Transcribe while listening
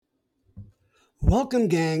Welcome,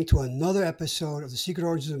 gang, to another episode of The Secret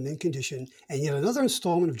Origins of Mint Condition and yet another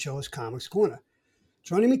installment of Joe's Comics Corner.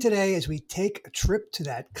 Joining me today as we take a trip to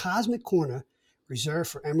that cosmic corner reserved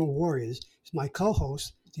for Emerald Warriors is my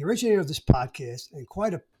co-host, the originator of this podcast, and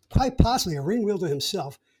quite possibly a ring wielder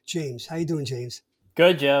himself, James. How you doing, James?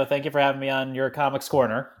 Good, Joe. Thank you for having me on your Comics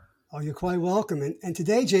Corner. Oh, you're quite welcome. And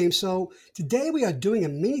today, James, today we are doing a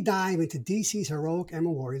mini dive into DC's heroic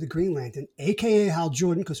Emerald Warrior, the Green Lantern, a.k.a. Hal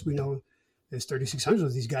Jordan, because we know there's 3,600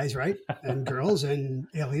 of these guys, right? And girls and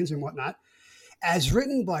aliens and whatnot. As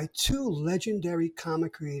written by two legendary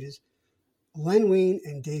comic creators, Len Wein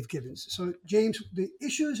and Dave Gibbons. So, James, the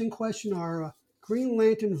issues in question are Green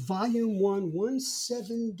Lantern Volume 1,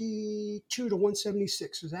 172 to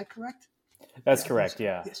 176. Is that correct? That's correct,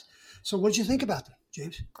 yeah. Yes. So what did you think about them,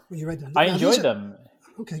 James, when you read them? I enjoyed them.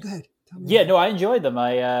 Okay, go ahead. Yeah, no, I enjoyed them.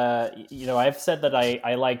 I've said that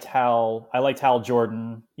I liked Hal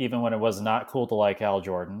Jordan, even when it was not cool to like Hal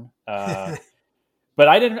Jordan. But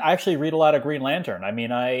I didn't actually read a lot of Green Lantern. I mean,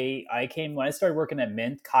 when I started working at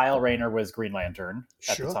Mint, Kyle Rayner was Green Lantern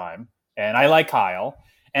at the time, and I like Kyle.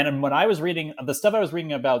 And when I was reading the stuff I was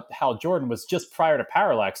reading about Hal Jordan was just prior to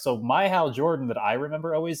Parallax. So my Hal Jordan that I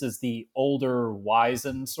remember always is the older,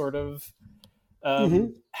 wizened sort of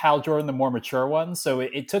Hal Jordan, the more mature one. So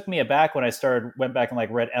it took me aback when I went back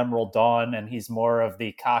and read Emerald Dawn, and he's more of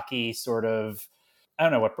the cocky sort of, I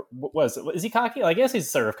don't know what was it. Is he cocky? I guess he's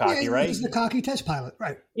sort of cocky, right? He's the cocky test pilot,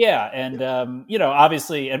 right? Yeah, and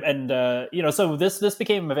obviously, so this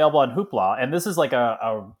became available on Hoopla, and this is like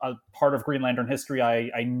a part of Green Lantern history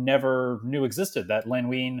I never knew existed. That Len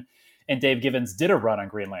Wein and Dave Gibbons did a run on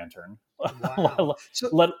Green Lantern. Wow.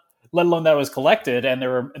 Let alone that it was collected, and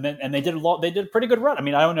they did a pretty good run. I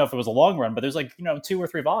mean, I don't know if it was a long run, but there's 2 or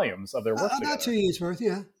 3 volumes of their work together. About 2 years worth,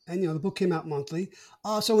 yeah. And the book came out monthly.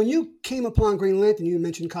 So when you came upon Green Lantern, you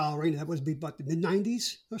mentioned Kyle Rayner. That was the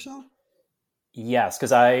mid-90s or so? Yes,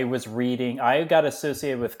 because I got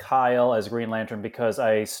associated with Kyle as Green Lantern because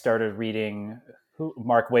I started reading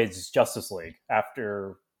Mark Waid's Justice League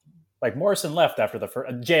after, Morrison left after the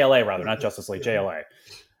first, JLA rather, not Justice League, JLA.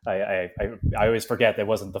 I always forget that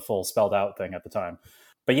wasn't the full spelled out thing at the time.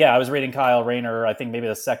 But yeah, I was reading Kyle Rayner, I think maybe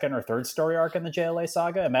the second or third story arc in the JLA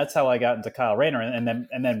saga, and that's how I got into Kyle Rayner. And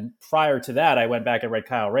then prior to that, I went back and read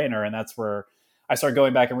Kyle Rayner, and that's where I started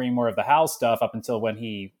going back and reading more of the Hal stuff up until when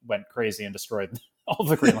he went crazy and destroyed all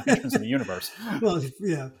the Green Lanterns in the universe. Well,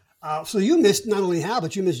 yeah. So you missed not only Hal,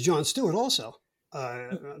 but you missed John Stewart also.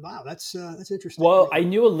 Wow, that's interesting. Well, I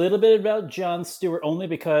knew a little bit about John Stewart only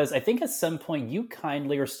because I think at some point you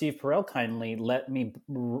kindly, or Steve Perel kindly, let me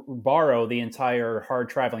borrow the entire Hard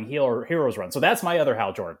Traveling Heroes run. So that's my other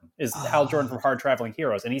Hal Jordan, is Hal Jordan from Hard Traveling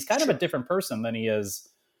Heroes. And he's kind of a different person than he is,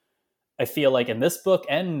 I feel like, in this book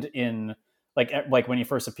and in, like when he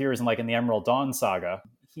first appears in the Emerald Dawn saga.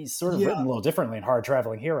 He's sort of written a little differently in Hard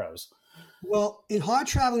Traveling Heroes. Well, in Hard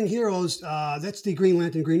Traveling Heroes, that's the Green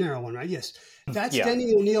Lantern, Green Arrow one, right? Yes. That's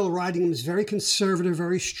Denny O'Neil writing him as very conservative,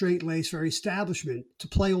 very straight-laced, very establishment to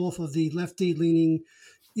play off of the lefty-leaning,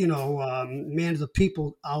 man of the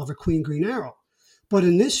people, Oliver Queen Green Arrow. But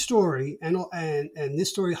in this story, and this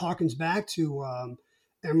story harkens back to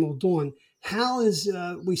Emerald Dawn, Hal is,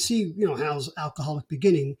 we see, Hal's alcoholic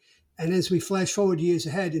beginning. And as we flash forward years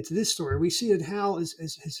ahead into this story, we see that Hal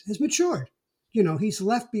has matured. He's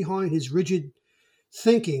left behind his rigid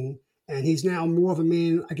thinking, and he's now more of a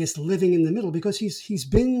man, I guess, living in the middle because he's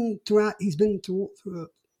been throughout the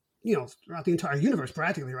entire universe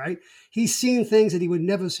practically, right? He's seen things that he would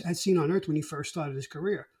never had seen on Earth when he first started his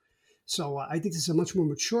career. So I think this is a much more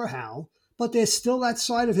mature Hal, but there's still that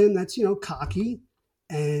side of him that's cocky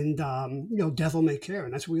and devil may care,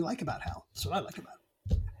 and that's what we like about Hal. That's what I like about him.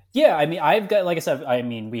 Yeah, I mean, I've got, like I said,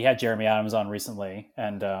 we had Jeremy Adams on recently,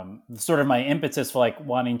 and sort of my impetus for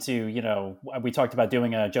wanting to, we talked about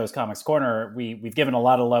doing a Joe's Comics Corner. We've given a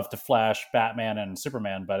lot of love to Flash, Batman, and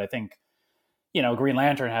Superman, but I think, Green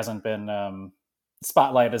Lantern hasn't been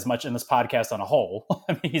spotlighted as much in this podcast on a whole.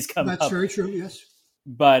 I mean, he's come That's up. Very true, yes.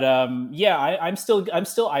 But I'm still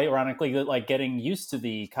ironically getting used to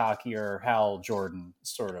the cockier Hal Jordan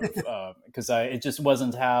sort of because it just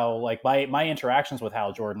wasn't how my interactions with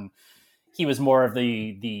Hal Jordan. He was more of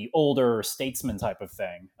the older statesman type of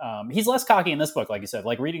thing. He's less cocky in this book, like you said.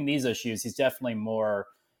 Reading these issues, he's definitely more.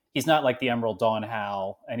 He's not like the Emerald Dawn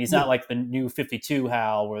Hal, and he's not like the New 52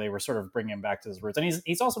 Hal, where they were sort of bringing him back to his roots. And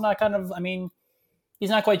he's also not kind of. I mean. He's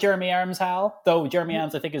not quite Jeremy Adams Hal, though Jeremy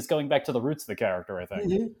Adams, I think, is going back to the roots of the character, I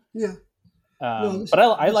think. Mm-hmm. Yeah. But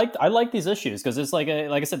I like these issues because it's like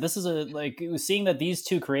I said, this is seeing that these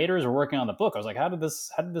two creators are working on the book. I was like, how did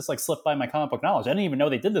this slip by my comic book knowledge? I didn't even know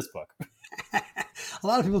they did this book. A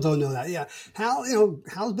lot of people don't know that. Yeah.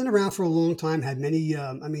 Hal's been around for a long time, had many,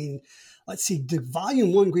 let's see, the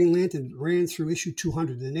volume 1 Green Lantern ran through issue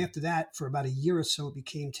 200. And after that, for about a year or so, it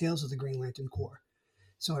became Tales of the Green Lantern Corps.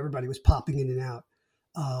 So everybody was popping in and out.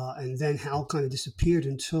 And then Hal kind of disappeared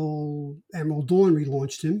until Emerald Dawn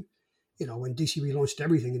relaunched him. When DC relaunched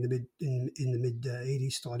everything in the mid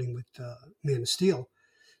 80s, starting with Man of Steel.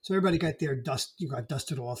 So everybody got got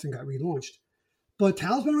dusted off and got relaunched. But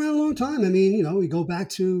Hal's been around a long time. We go back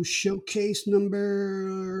to showcase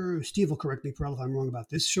number, Steve will correct me, Perel, if I'm wrong about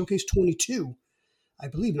this, showcase 22, I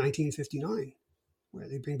believe 1959, where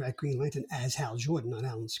they bring back Green Lantern as Hal Jordan, not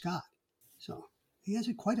Alan Scott. So he has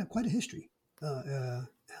quite a history, Hal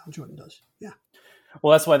Jordan does. Yeah.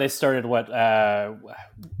 Well, that's why they started when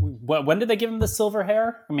did they give him the silver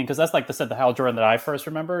hair? Because that's like the Hal Jordan that I first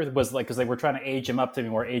remember. It was like, because they were trying to age him up to be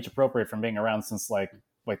more age appropriate from being around since like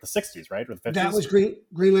the 60s, right? Or the 50s? That was Green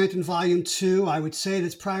Lantern Volume 2. I would say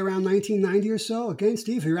that's probably around 1990 or so. Again,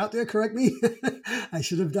 Steve, if you're out there, correct me. I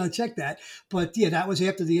should have checked that. But yeah, that was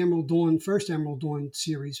after the first Emerald Dawn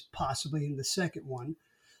series, possibly in the second one.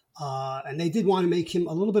 And they did want to make him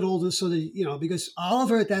a little bit older so that, because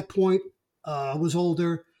Oliver at that point was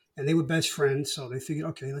older and they were best friends. So they figured,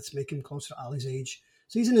 okay, let's make him closer to Ollie's age.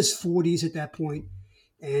 So he's in his 40s at that point,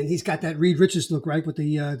 and he's got that Reed Richards look, right? With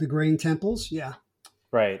the graying temples. Yeah.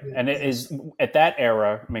 Right. And it is at that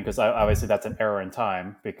era, because obviously that's an era in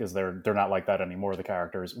time because they're not like that anymore, the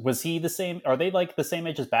characters. Was he the same? Are they like the same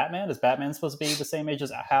age as Batman? Is Batman supposed to be the same age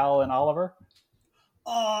as Hal and Oliver?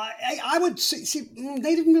 I would see,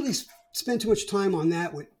 they didn't really spend too much time on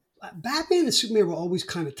that. Batman and Superman were always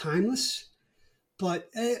kind of timeless. But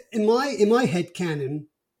in my headcanon,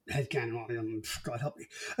 God help me,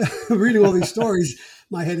 reading all these stories,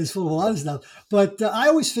 my head is full of a lot of stuff. But I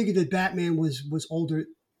always figured that Batman was older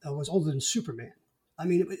than Superman.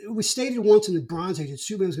 It was stated once in the Bronze Age that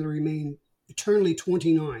Superman was going to remain eternally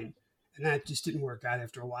 29, and that just didn't work out.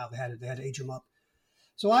 After a while, they had to age him up.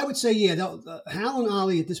 So I would say, yeah, Hal and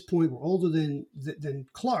Ollie at this point were older than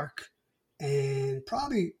Clark, and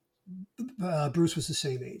probably Bruce was the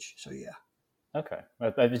same age. So yeah. Okay.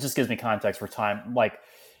 It just gives me context for time, like,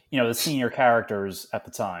 the senior characters at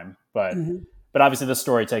the time. But but obviously the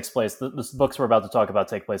story takes place, the books we're about to talk about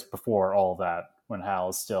take place before all of that, when Hal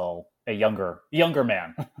is still a younger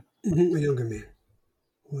man. A younger man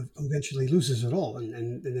who eventually loses it all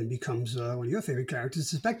and then becomes one of your favorite characters,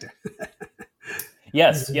 the Spectre.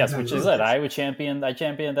 Yes, which is it. I championed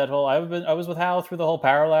that whole, I was with Hal through the whole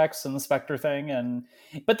Parallax and the Spectre thing.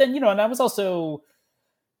 But then, and I was also...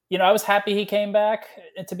 I was happy he came back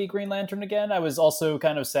to be Green Lantern again. I was also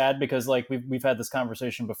kind of sad because, like, we've had this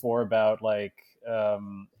conversation before about, like,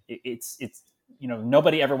 it's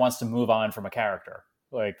nobody ever wants to move on from a character.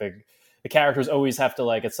 Like the characters always have to,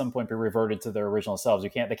 like, at some point be reverted to their original selves. They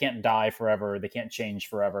can't die forever. They can't change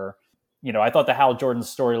forever. I thought the Hal Jordan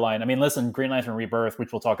storyline. Listen, Green Lantern Rebirth,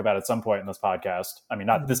 which we'll talk about at some point in this podcast.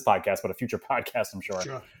 Not this podcast, but a future podcast, I'm sure.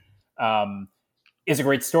 Sure. Is a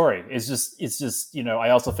great story. It's just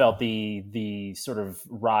I also felt the sort of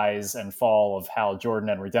rise and fall of Hal Jordan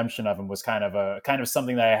and redemption of him was kind of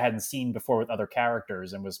something that I hadn't seen before with other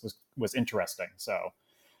characters and was interesting. So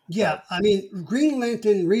yeah, Green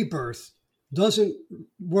Lantern Rebirth doesn't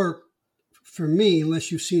work for me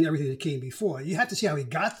unless you've seen everything that came before. You have to see how he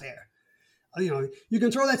got there. You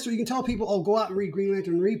can throw that, so you can tell people, go out and read Green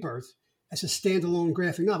Lantern Rebirth as a standalone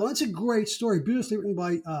graphic novel. It's a great story, beautifully written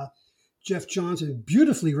by Jeff Johns and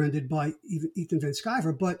beautifully rendered by Ethan Van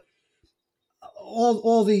Sciver, but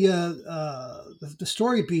all the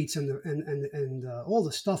story beats and all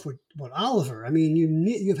the stuff with Oliver.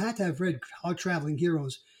 You've had to have read Hard Traveling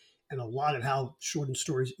Heroes and a lot of Hal Jordan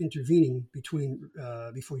stories intervening between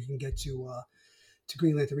before you can get to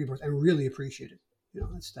Green Lantern Rebirth and really appreciate it.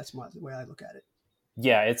 That's the way I look at it.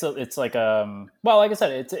 Yeah, it's like like I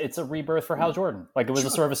said, it's a rebirth for Hal Jordan. Like, it was a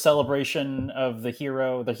sort of a celebration of the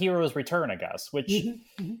hero's return, I guess. Which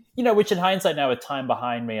which in hindsight now, with time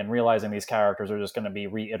behind me and realizing these characters are just going to be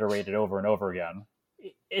reiterated over and over again,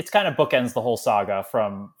 it's kind of bookends the whole saga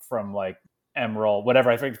from like Emerald, whatever.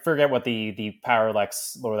 I forget what the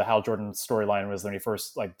Parallax or the Hal Jordan storyline was when he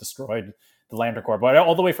first like destroyed the Lantern Corps, but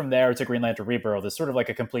all the way from there to Green Lantern Rebirth is sort of like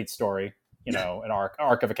a complete story. An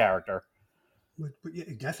arc of a character. But yeah,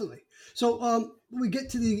 definitely. So we get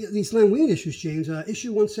to these Len Wein issues, James. Issue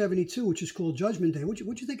 172, which is called Judgment Day.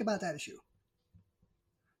 What'd you think about that issue?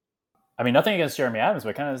 Nothing against Jeremy Adams,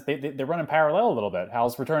 but kind of they're running parallel a little bit.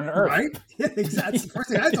 Hal's return to Earth, right? Yeah, exactly. The first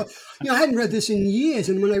thing I thought. I hadn't read this in years,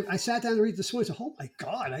 and when I sat down to read this one, I said, "Oh my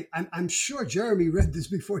God!" I'm sure Jeremy read this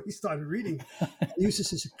before he started reading. He used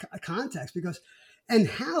this as a context because And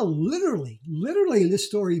Hal literally in this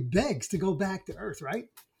story begs to go back to Earth, right?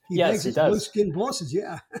 He yes, begs he his does. blue-skinned bosses,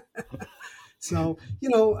 yeah. So,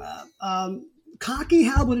 cocky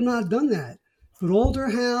Hal would have not done that. But older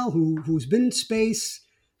Hal, who's been in space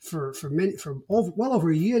for well over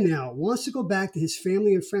a year now, wants to go back to his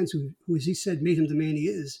family and friends who as he said, made him the man he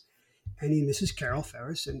is. And he misses Carol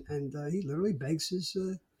Ferris, and he literally begs his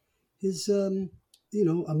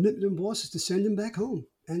omnipotent bosses to send him back home.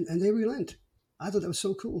 And they relent. I thought that was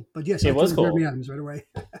so cool. But yes, it was cool. Jeremy Adams right away.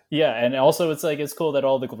 Yeah, and also it's cool that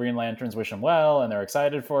all the Green Lanterns wish him well and they're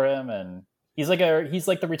excited for him, and he's like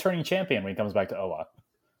the returning champion when he comes back to Oa.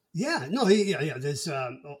 Yeah, no, there's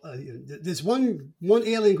one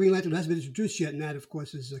alien Green Lantern that hasn't been introduced yet, and that of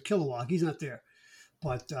course is Kilowog. He's not there,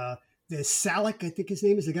 but there's Salak, I think his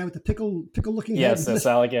name is, the guy with the pickle looking head. Yes,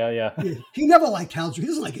 Salak, yeah. He never liked Hal Jordan. He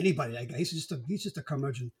doesn't like anybody. That guy. He's just a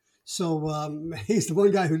curmudgeon. So he's the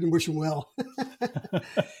one guy who didn't wish him well.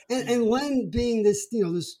 and Len, being this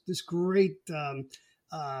great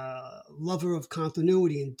lover of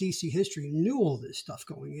continuity in DC history, knew all this stuff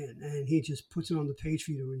going in, and he just puts it on the page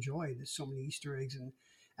for you to enjoy. There's so many Easter eggs, and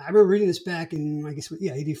I remember reading this back in, I guess,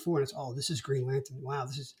 84, and it's, this is Green Lantern. Wow,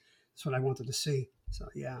 that's what I wanted to see. So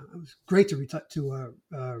yeah, it was great to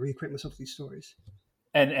reacquaint myself with these stories.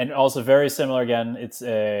 And also very similar again. It's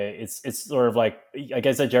sort of like, I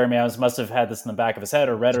guess that Jeremy Adams must have had this in the back of his head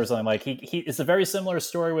or read or something. Like it's a very similar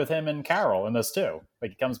story with him and Carol in this too.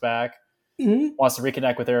 Like he comes back, wants to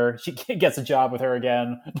reconnect with her. She gets a job with her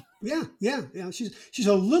again. Yeah. She's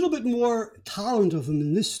a little bit more tolerant of him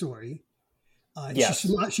in this story. Yes.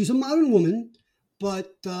 She's a modern woman,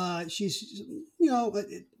 but she's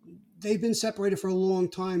they've been separated for a long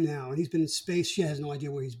time now, and he's been in space. She has no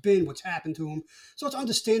idea where he's been, what's happened to him. So it's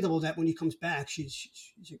understandable that when he comes back, she's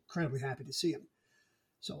incredibly happy to see him.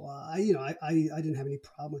 So I didn't have any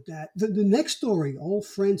problem with that. The next story, Old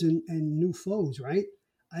Friends and New Foes, right?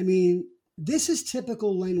 I mean, this is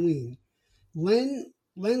typical Len Wein. Len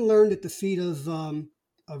learned at the feet of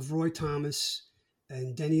Roy Thomas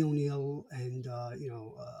and Denny O'Neil, and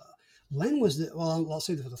Len was I'll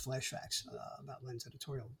say this for the flashbacks about Len's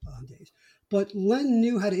editorial days. But Len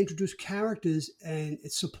knew how to introduce characters and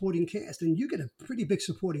its supporting cast, and you get a pretty big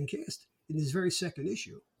supporting cast in this very second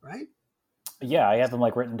issue, right? Yeah, I have them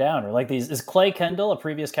written down. Or these. Is Clay Kendall a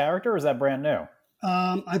previous character, or is that brand new?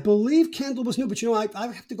 I believe Kendall was new, but I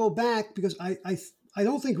have to go back because I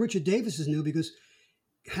don't think Richard Davis is new, because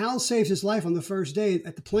Hal saves his life on the first day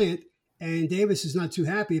at the plant, and Davis is not too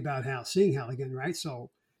happy about seeing Hal again, right?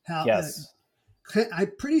 So. Hal, yes.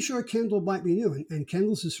 I'm pretty sure Kendall might be new, and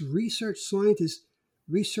Kendall's this research scientist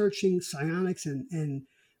researching psionics and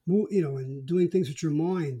doing things with your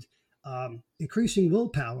mind, increasing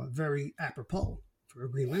willpower. Very apropos for a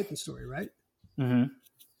Green Lantern story, right? Mm-hmm.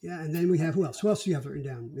 Yeah, and then we have who else? Who else do you have written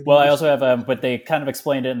down? Maybe I also have, but they kind of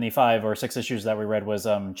explained it in the 5 or 6 issues that we read, was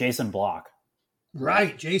Jason Block.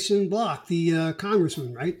 Right, Jason Block, the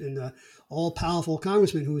congressman, right, and the all-powerful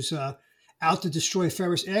congressman who's out to destroy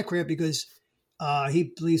Ferris aircraft because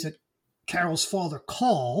he believes that Carol's father,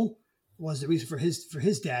 Carl, was the reason for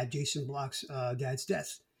his dad, Jason Block's dad's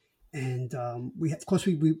death. And we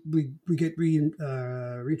get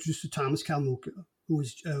reintroduced to Thomas Kalmuka, who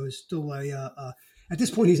is still at this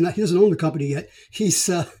point he doesn't own the company yet. He's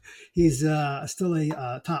still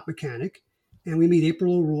a top mechanic. And we meet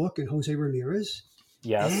April O'Rourke and Jose Ramirez.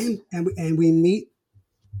 Yes. And we meet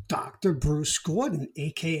Dr. Bruce Gordon,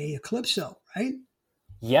 a.k.a. Eclipso, right?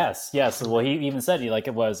 Yes. Well, he even said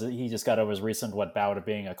he just got over his recent bout of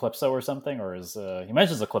being Eclipso or something, or he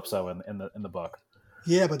mentions Eclipso in the book.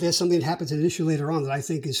 Yeah, but there's something that happens in an issue later on that I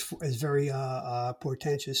think is very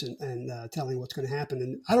portentous and telling what's going to happen.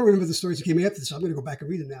 And I don't remember the stories that came after this, so I'm going to go back and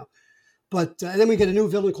read them now. But and then we get a new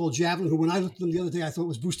villain called Javelin, who when I looked at them the other day, I thought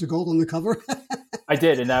was Booster Gold on the cover. I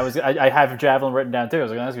did, and I have Javelin written down too. I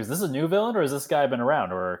was going to ask you, is this a new villain, or has this guy been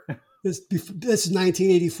around? Or this is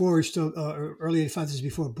 1984, early 85. This is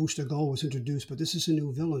before Booster Gold was introduced, but this is a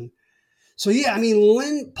new villain. So yeah, I mean,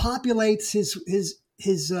 Len populates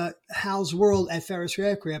his Hal's world at Ferris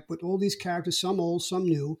Aircraft with all these characters, some old, some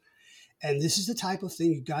new. And this is the type of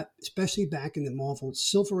thing you got, especially back in the Marvel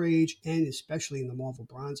Silver Age and especially in the Marvel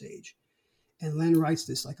Bronze Age. And Len writes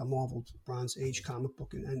this like a Marvel Bronze Age comic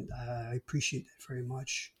book, and I appreciate that very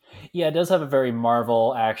much. Yeah, it does have a very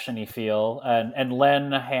Marvel action-y feel, and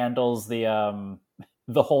Len handles the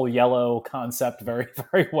whole yellow concept very,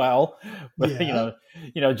 very well. But yeah.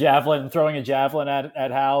 Javelin, throwing a javelin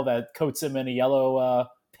at Hal that coats him in a yellow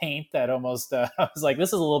paint that almost I was like, this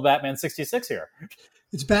is a little Batman 66 here.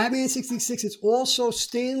 It's Batman 66. It's also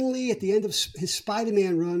Stan Lee at the end of his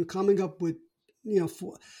Spider-Man run coming up with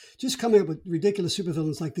just coming up with ridiculous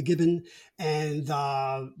supervillains like the Gibbon and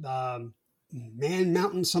Man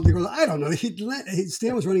Mountain something. I don't know.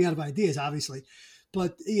 Stan was running out of ideas, obviously,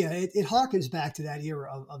 but yeah, it harkens back to that era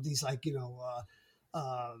of these rinse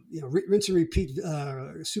and repeat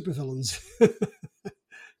supervillains.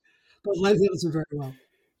 But Len handles it very well.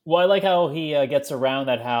 Well, I like how he gets around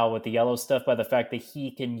that Hal with the yellow stuff by the fact that he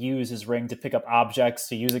can use his ring to pick up objects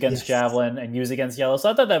to use against Javelin and use against yellow. So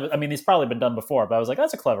I thought that, he's probably been done before, but I was like,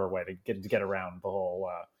 that's a clever way to get around the whole,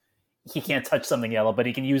 he can't touch something yellow, but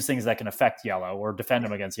he can use things that can affect yellow or defend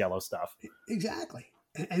him against yellow stuff. Exactly.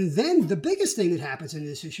 And then the biggest thing that happens in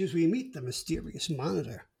this issue is we meet the mysterious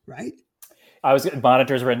Monitor, right?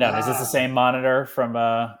 Monitors written down. Is this the same Monitor from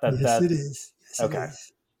that? Yes, it is. Yes, okay. It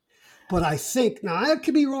is. But I think, now I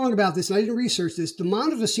could be wrong about this, and I didn't research this, the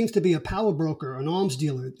Monitor seems to be a power broker, an arms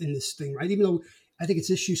dealer in this thing, right? Even though I think it's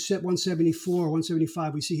issue 174 or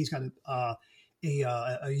 175, we see he's got a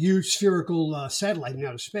huge spherical satellite in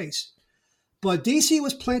outer space. But DC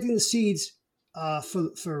was planting the seeds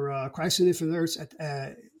for Crisis on Infinite Earths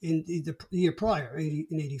in the year prior, in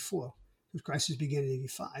 84. Crisis began in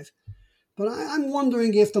 85. But I'm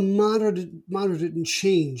wondering if the Monitor didn't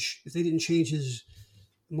change, if they didn't change his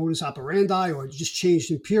modus operandi or just changed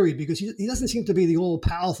in period, because he doesn't seem to be the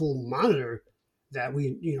all-powerful Monitor that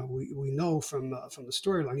we know from the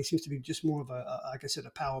storyline. He seems to be just more of like I said,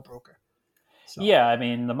 a power broker. So. Yeah,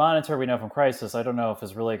 the Monitor we know from Crisis, I don't know if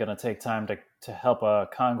it's really going to take time to help a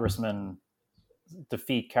congressman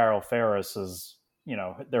defeat Carol Ferris's,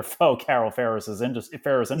 their foe, Carol Ferris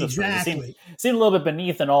Industries. Exactly. Seemed a little bit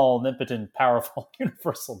beneath an all-omnipotent, powerful,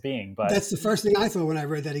 universl being. But that's the first thing I thought when I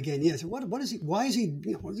read that again. Yes. What is he? Why is he?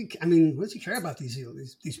 What does he care about these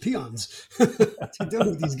peons? What's he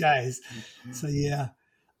doing with these guys? So yeah.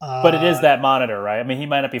 But it is that Monitor, right? He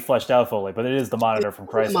might not be fleshed out fully, but it is the Monitor from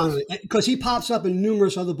Crisis. Because he pops up in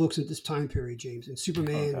numerous other books at this time period, James, and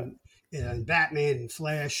Superman and Batman and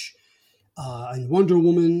Flash and Wonder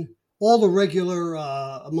Woman. All the regular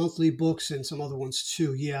monthly books and some other ones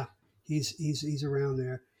too. Yeah, he's around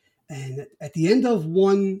there. And at the end of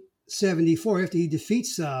 174, after he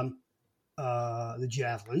defeats the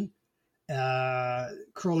Javelin,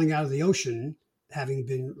 crawling out of the ocean, having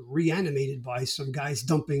been reanimated by some guys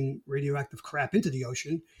dumping radioactive crap into the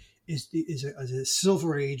ocean, is a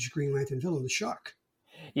Silver Age Green Lantern villain, the Shark.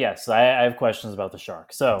 Yes, I have questions about the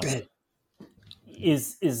Shark. So,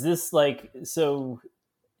 is this so?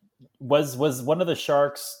 Was one of the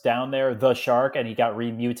sharks down there the Shark, and he got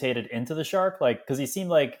remutated into the Shark? Because he seemed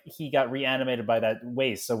like he got reanimated by that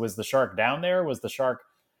waste. So was the Shark down there? Was the Shark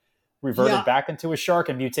reverted back into a shark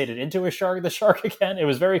and mutated into a shark? The Shark again? It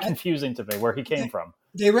was very confusing to me where he came from.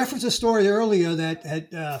 They referenced a story earlier that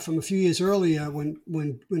had from a few years earlier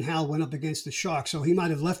when Hal went up against the Shark. So he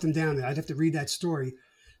might have left him down there. I'd have to read that story.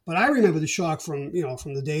 But I remember the Shark from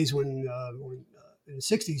the days when in the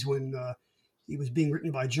 60s when. He was being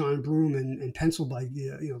written by John Broome and penciled by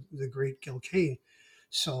the great Gil Kane.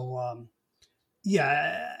 So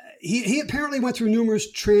he apparently went through numerous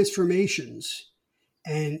transformations,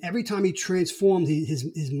 and every time he transformed,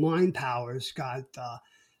 his mind powers got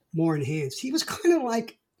more enhanced. He was kind of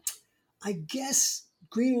like, I guess,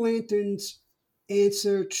 Green Lantern's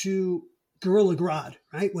answer to Gorilla Grodd,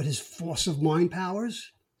 right? With his force of mind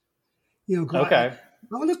powers. Grodd, okay.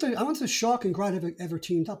 I wonder if the Shark and Grodd ever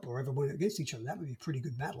teamed up or ever went against each other. That would be a pretty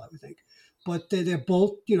good battle, I would think. But they're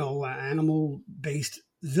both, animal-based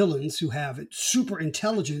villains who have super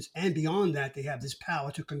intelligence, and beyond that, they have this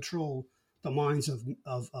power to control the minds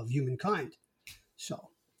of humankind. So,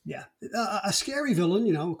 yeah, a scary villain,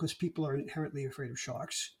 because people are inherently afraid of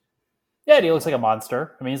sharks. Yeah, he looks like a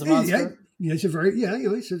monster. He's a monster. Yeah, he's he's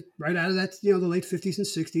right out of that, the late 50s and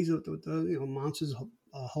 60s, the monsters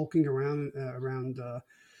hulking around the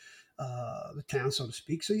town, so to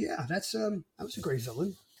speak. So yeah, that was a great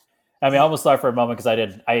villain. I almost thought for a moment,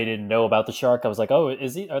 because I didn't know about the Shark. I was like, oh,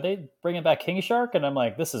 are they bringing back King Shark? And I'm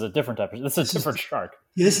like, this is a different type of, this is a different shark.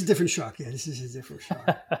 Yeah, this is a different shark. Yeah, this is a different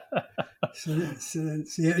shark. so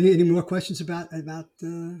yeah, any more questions about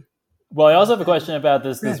well, I also have a question about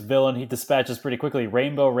this villain he dispatches pretty quickly,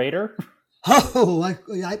 Rainbow Raider. Oh, I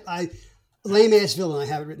lame ass villain. I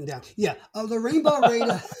have it written down. Yeah. Oh, the Rainbow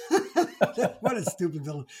Raider. What a stupid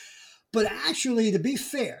villain. But actually, to be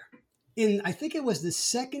fair, I think it was the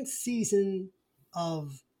second season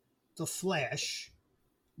of The Flash,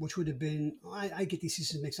 which would have been, I get these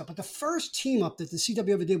seasons mixed up, but the first team up that the CW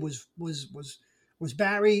ever did was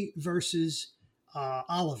Barry versus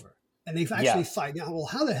Oliver. And they actually fight. Now, well,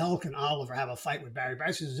 how the hell can Oliver have a fight with Barry?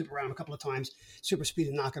 Barry's going to zip around a couple of times, super speed,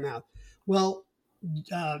 and knock him out. Well,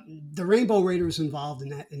 the Rainbow Raider is involved in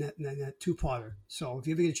that two-parter. So if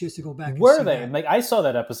you ever get a chance to go back, were they? Like I saw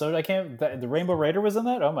that episode. I can't. The Rainbow Raider was in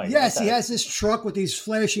that. Oh my! Yes, okay. He has this truck with these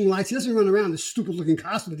flashing lights. He doesn't run around the stupid-looking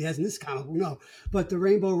costume that he has in this comic book. No, but the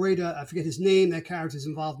Rainbow Raider, I forget his name. That character is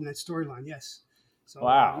involved in that storyline. Yes. So,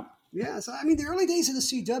 wow. Yeah. So I mean, the early days of the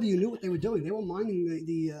CW knew what they were doing. They were mining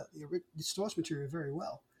the source material very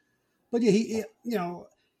well. But yeah,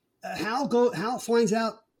 Hal finds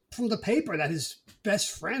out from the paper that his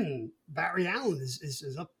best friend Barry Allen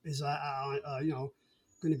is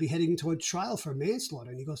going to be heading toward trial for manslaughter,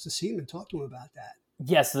 and he goes to see him and talk to him about that.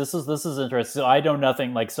 Yes, this is interesting. So I know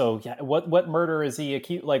nothing. Like, so what murder is he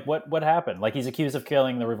accused? Like, what happened? Like, he's accused of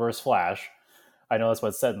killing the Reverse Flash. I know that's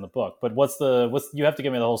what's said in the book, but what's you have to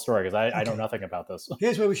give me the whole story because I know nothing about this.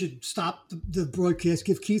 Here's where we should stop the broadcast,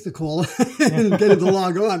 give Keith a call, and get him to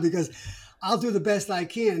log on because I'll do the best I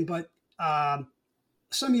can. But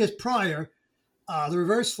some years prior, the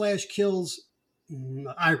Reverse Flash kills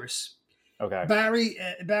Iris. Okay.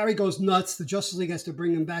 Barry goes nuts. The Justice League has to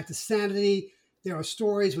bring him back to sanity. There are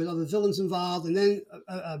stories with other villains involved, and then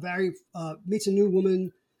Barry meets a new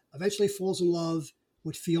woman, eventually falls in love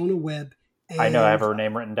with Fiona Webb. And I know I have her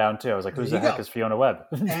name written down too. I was like, "Who's the heck is Fiona Webb?"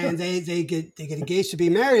 And they get engaged to be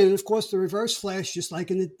married, and of course, the Reverse Flash, just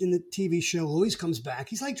like in the TV show, always comes back.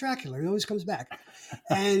 He's like Dracula; he always comes back,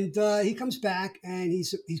 and he comes back, and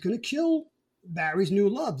he's going to kill Barry's new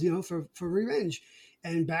love, for revenge.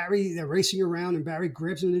 And they're racing around, and Barry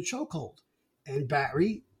grabs him in a chokehold, and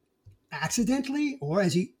Barry accidentally, or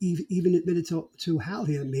as he even admitted to Hal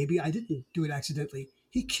here, maybe I didn't do it accidentally.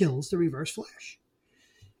 He kills the Reverse Flash.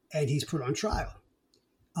 And he's put on trial.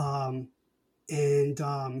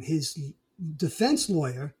 His defense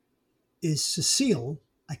lawyer is Cecile.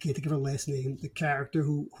 I can't think of her last name. The character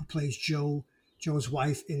who plays Joe's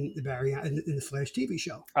wife in the Flash TV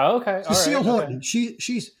show. Oh, okay. Cecile Horton. Okay.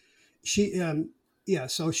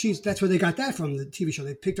 So that's where they got that from, the TV show.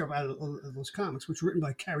 They picked her up out of those comics, which were written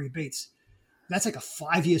by Carrie Bates. That's like a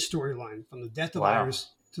 5-year storyline from the death of Iris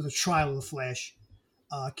to the trial of the Flash.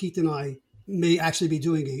 Keith and I may actually be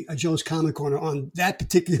doing a Joe's Comic Corner on that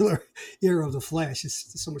particular era of the Flash.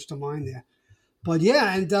 There's so much to mine there, but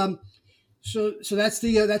yeah, and so that's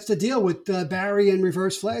the deal with Barry and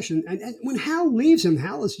Reverse Flash, and when Hal leaves him,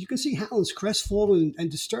 you can see Hal is crestfallen and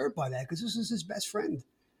disturbed by that because this is his best friend,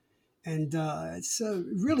 and it's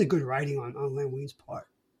really good writing on Len Wein's part.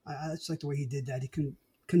 I just like the way he did that. He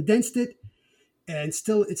condensed it, and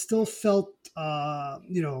it still felt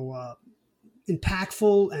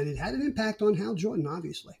impactful, and it had an impact on Hal Jordan,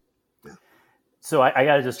 obviously. Yeah. So I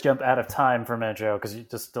got to just jump out of time for a minute, Joe, because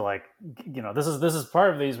just to this is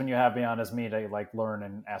part of these when you have me on as me to learn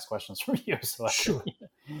and ask questions from you. So sure.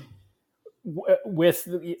 Let's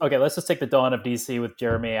just take the Dawn of DC with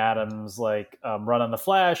Jeremy Adams, run on the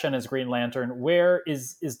Flash and his Green Lantern. Where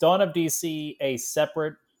is Dawn of DC a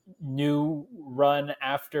separate new run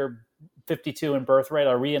after 52 and Birthright?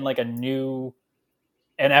 Are we in a new?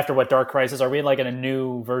 And after Dark Crisis, are we in a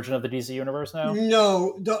new version of the DC universe now?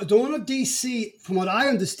 No, Dawn of DC, from what I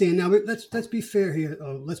understand, now let's be fair here.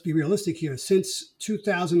 Let's be realistic here. Since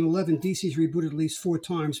 2011, DC's rebooted at least 4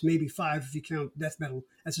 times, maybe 5 if you count Death Metal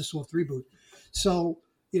as a soft reboot. So,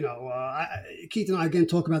 Keith and I again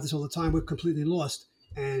talk about this all the time. We're completely lost,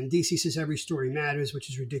 and DC says every story matters,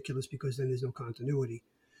 which is ridiculous because then there's no continuity.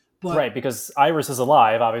 But, right, because Iris is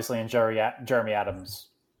alive, obviously, in Jeremy Adams.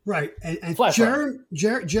 Right, and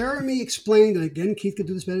Jeremy explained, and again, Keith could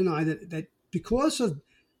do this better than I, that because of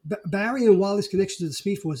Barry and Wally's connection to the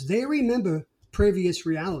Speed Force, they remember previous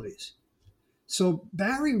realities. So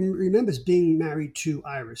Barry remembers being married to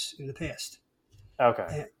Iris in the past.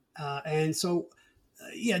 Okay. And so,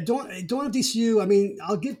 Dawn of DCU, I mean,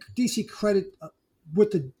 I'll give DC credit with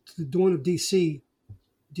the Dawn of DCU,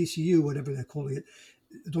 whatever they're calling it,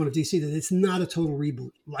 Dawn of DC, that it's not a total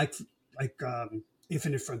reboot like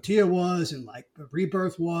Infinite Frontier was, and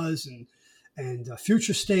Rebirth was, and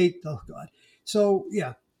Future State. Oh God! So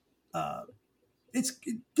yeah,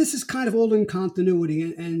 this is kind of all in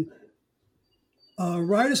continuity, and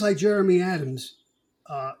writers like Jeremy Adams,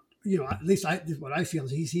 at least what I feel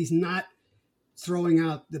is he's not throwing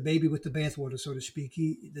out the baby with the bathwater, so to speak.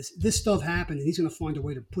 This stuff happened, and he's going to find a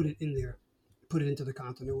way to put it in there, put it into the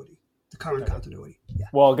continuity, the current continuity. Yeah.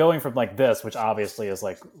 Well, going from this, which obviously is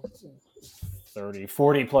 30,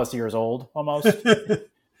 40 plus years old almost.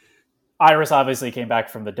 Iris obviously came back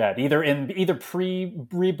from the dead, either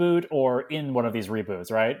pre-reboot or in one of these reboots,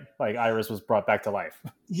 right? Iris was brought back to life.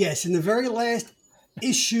 Yes, in the very last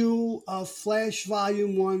issue of Flash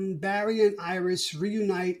Volume 1, Barry and Iris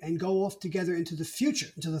reunite and go off together into the future,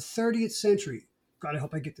 into the 30th century. God, I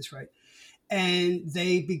hope I get this right. and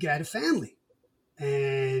they begat a family.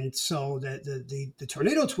 And so the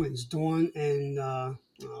Tornado Twins, Dawn and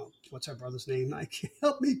what's our brother's name? I can't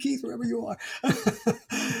help me, Keith, wherever you are.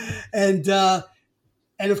 and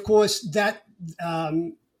of course that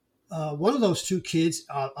one of those two kids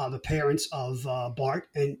are the parents of Bart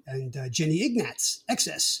and Jenny Ignatz,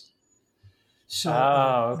 XS. So,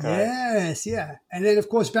 okay. Yes, yeah. And then, of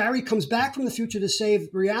course, Barry comes back from the future to save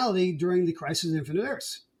reality during the Crisis on Infinite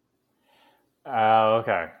Earths.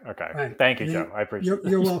 Okay. Right. Thank you, Joe. I appreciate it.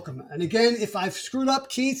 You're welcome. And again, if I've screwed up,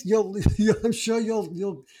 Keith, I'm sure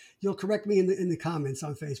you'll correct me in the comments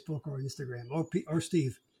on Facebook or Instagram or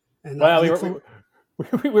Steve. And well, we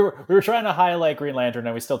were trying to highlight Green Lantern,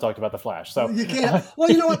 and we still talked about the Flash. So you can't. Well,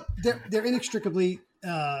 you know what? They're inextricably,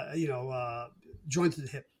 joined to the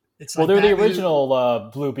hip. It's well, they're the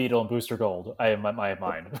original Blue Beetle and Booster Gold. I have my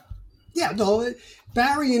mind. Yeah, no,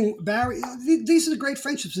 Barry. These are the great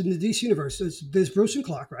friendships in the DC universe. There's Bruce and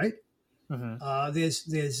Clark, right? Mm-hmm.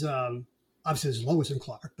 There's obviously there's Lois and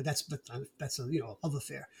Clark, but that's a other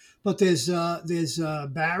affair. But there's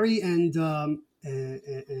Barry and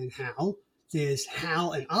Hal. There's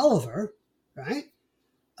Hal and Oliver, right?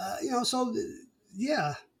 So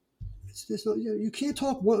yeah. There's no, you can't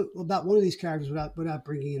talk about one of these characters without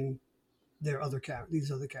bringing in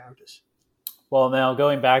these other characters. Well, now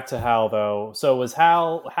going back to Hal, though, so was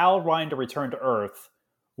Hal wanting to return to Earth?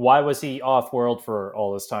 Why was he off world for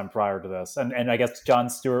all this time prior to this? And I guess Jon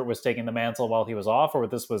Stewart was taking the mantle while he was off, or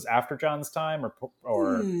this was after John's time,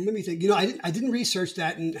 or let me think. I didn't research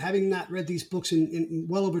that, and having not read these books in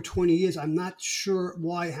well over 20 years, I'm not sure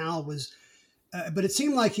why Hal was. But it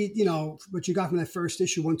seemed like what you got from that first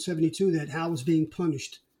issue, 172, that Hal was being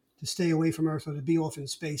punished to stay away from Earth or to be off in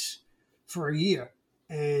space for a year.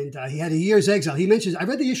 And he had a year's exile. He mentions, I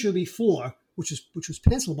read the issue before, which was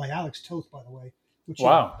penciled by Alex Toth, by the way.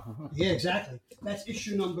 Wow. Yeah, exactly. That's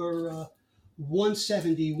issue number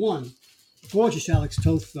 171. Gorgeous Alex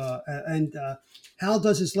Toth. And Hal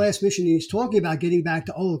does his last mission, and he's talking about getting back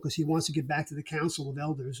to Ola because he wants to get back to the Council of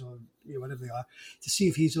Elders, or whatever they are, to see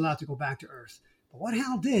if he's allowed to go back to Earth. But what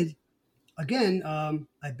Hal did, again,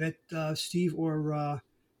 I bet Steve or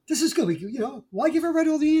this is good. Why give everybody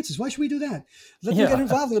all the answers? Why should we do that? Let them get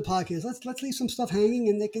involved in the podcast. Let's leave some stuff hanging,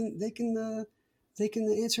 and they can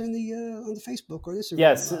answer in the on the Facebook or this.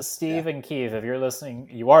 Yes, Steve and Keith, if you're listening,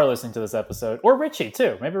 you are listening to this episode, or Richie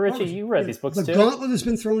too. Maybe Richie, you read these books too. The gauntlet has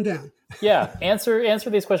been thrown down. Yeah, answer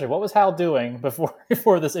these questions. What was Hal doing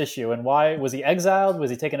before this issue, and why was he exiled?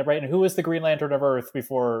 Was he taking a break? And who was the Green Lantern of Earth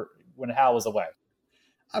when Hal was away?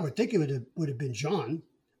 I would think it would have been John.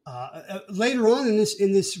 Later on in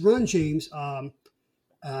this run, James,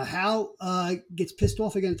 Hal gets pissed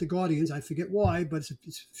off again at the Guardians. I forget why, but it's a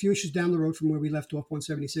few issues down the road from where we left off,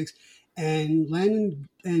 176. And Len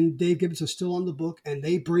and Dave Gibbons are still on the book, and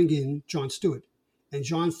they bring in Jon Stewart. And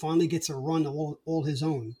John finally gets a run all his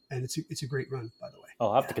own, and it's a great run, by the way.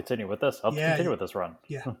 I'll have to continue with this. I'll have to continue with this run.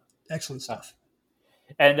 Yeah, excellent stuff.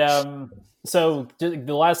 And so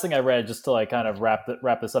the last thing I read, just to kind of wrap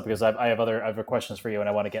this up, because I have questions for you, and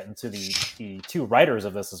I want to get into the two writers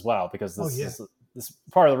of this as well, because this is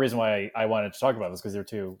part of the reason why I wanted to talk about this, because they're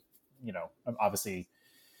two, obviously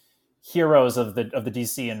heroes of the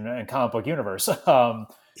DC and comic book universe.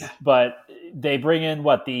 But they bring in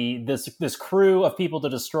this crew of people to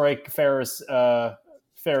destroy Ferris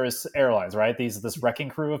Airlines, right? This wrecking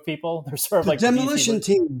crew of people. They're sort of like demolition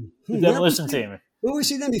team. The demolition team. Where we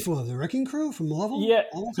see them before? The Wrecking Crew from Marvel? Yeah,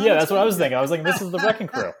 that's what I was thinking. I was like, this is the Wrecking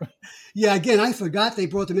Crew. Yeah, again, I forgot they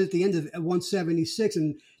brought them in at the end of 176,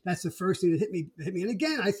 and that's the first thing that hit me. And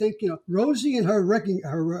again, I think Rosie and her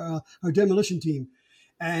demolition team,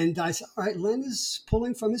 and I said, all right, Len is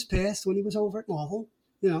pulling from his past when he was over at Marvel.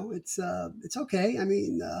 It's okay. I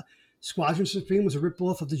mean, Squadron Supreme was a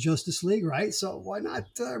ripoff of the Justice League, right? So why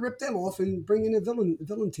not rip them off and bring in a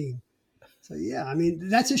villain team? So yeah, I mean,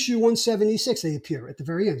 that's issue 176. They appear at the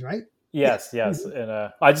very end, right? Yes. And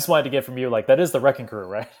I just wanted to get from you, that is the Wrecking Crew,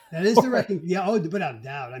 right? That is the Wrecking. Yeah, without a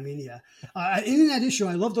doubt. I mean, yeah. In that issue,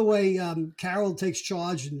 I love the way Carol takes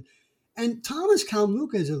charge, and Thomas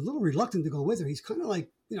Kalmuka is a little reluctant to go with her. He's kind of like,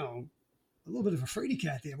 a little bit of a fraidy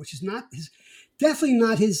cat there, which is definitely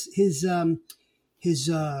not his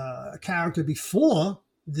character before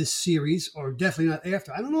this series, or definitely not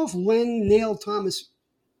after. I don't know if Len nailed Thomas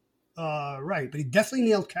right, but he definitely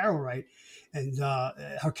nailed Carol right, and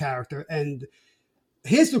her character. And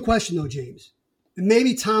here's the question, though, James. And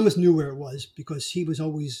maybe Thomas knew where it was because he was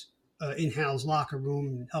always in Hal's locker room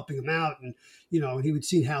and helping him out, and and he would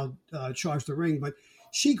see Hal charge the ring. But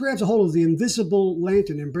she grabs a hold of the invisible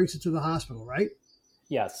lantern and brings it to the hospital, right?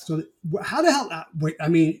 Yes. So how the hell? Wait, I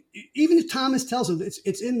mean, even if Thomas tells him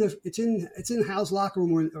it's in Hal's locker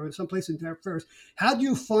room or someplace in Ferris, how do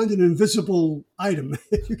you find an invisible item?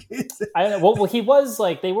 You can't say. I don't know. Well, he was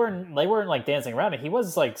like they weren't like dancing around it. He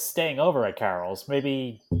was like staying over at Carol's.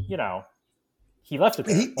 Maybe he left it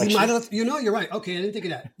there. He might have. You're right. Okay, I didn't think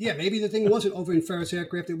of that. Yeah, maybe the thing wasn't over in Ferris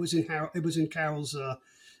Aircraft. It was in Carol's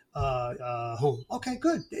home. Okay,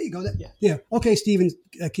 good. There you go. Yeah. Okay, Stephen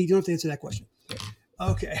Keith, you don't have to answer that question.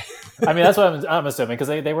 Okay. I mean, that's what I'm assuming because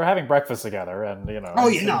they were having breakfast together, and Oh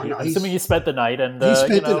yeah, no. I'm assuming he spent the night, and he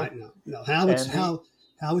spent the night. No. Hal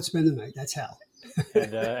would spend the night. That's Hal.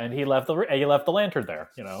 and he left the lantern there.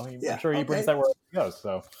 I'm sure he brings that wherever he goes.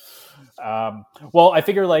 So, well, I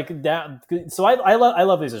figure like that. So I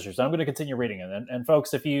love these issues. I'm going to continue reading it. And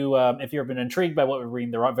folks, if you've been intrigued by what we're reading,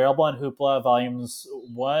 they're available on Hoopla. Volumes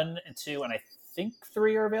 1 and 2, and I think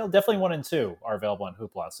 3 are available. Definitely 1 and 2 are available on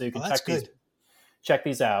Hoopla. So you can check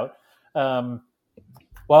these out.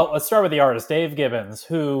 Well, let's start with the artist, Dave Gibbons,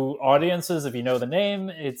 who audiences, if you know the name,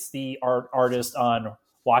 it's the artist on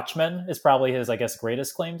Watchmen is probably his, I guess,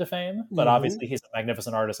 greatest claim to fame, but obviously he's a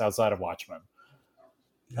magnificent artist outside of Watchmen.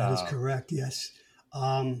 That is correct. Yes.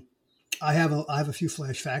 I have a few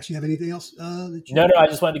flash facts. You have anything else? No. I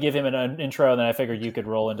just wanted to give him an intro, and then I figured you could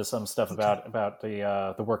roll into some stuff about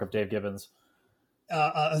the work of Dave Gibbons.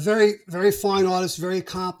 A very, very fine artist, very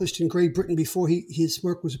accomplished in Great Britain before his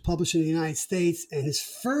work was published in the United States. And his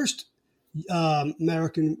first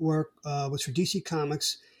American work was for DC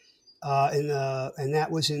Comics, and that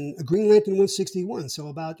was in Green Lantern 161. So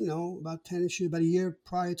about 10 issues, about a year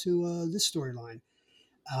prior to this storyline.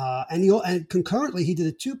 And concurrently, he did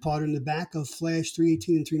a 2-parter in the back of Flash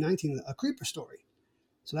 318 and 319, a Creeper story.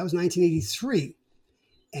 So that was 1983.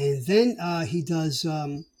 And then he does...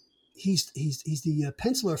 He's the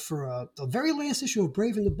penciler for the very last issue of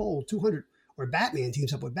Brave and the Bold 200, where Batman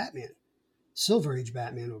teams up with Batman. Silver Age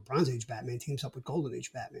Batman or Bronze Age Batman teams up with Golden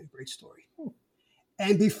Age Batman. Great story.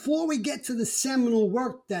 And before we get to the seminal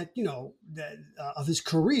work that of his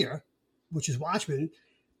career, which is Watchmen,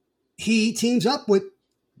 he teams up with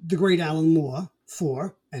the great Alan Moore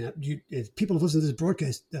if people have listened to this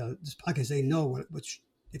broadcast, this podcast, they know which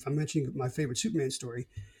if I'm mentioning my favorite Superman story.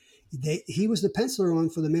 He was the penciler on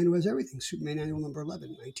for The Man Who Has Everything, Superman Annual Number 11,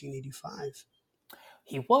 1985.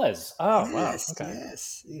 He was. Oh, yes, wow. Okay.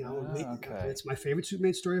 Yes. It's my favorite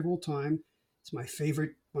Superman story of all time. It's one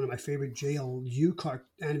of my favorite JLU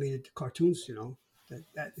animated cartoons,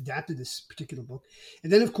 that adapted this particular book.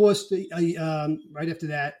 And then, of course, right after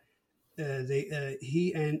that,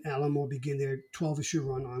 he and Alan Moore begin their 12-issue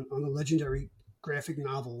run on the legendary graphic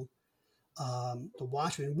novel, The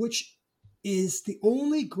Watchmen, which is the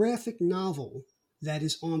only graphic novel that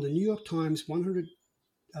is on the New York Times 100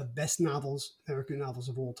 best American novels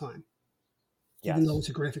of all time. Yes. Even though it's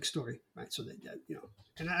a graphic story, right? So that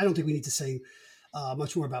and I don't think we need to say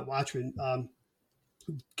much more about Watchmen.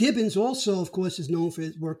 Gibbons also, of course, is known for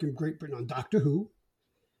his work in Great Britain on Doctor Who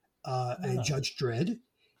and Judge Dredd.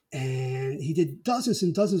 And he did dozens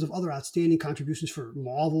and dozens of other outstanding contributions for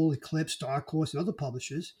Marvel, Eclipse, Dark Horse, and other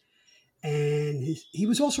publishers. And he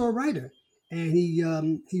was also a writer. And he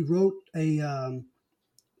wrote he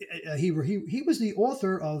was the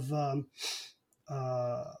author of a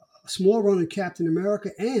small run in Captain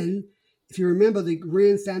America, and if you remember the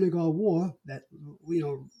Grand Thanagar War, that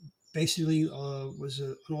basically was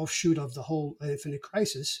an offshoot of the whole Infinite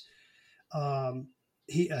Crisis.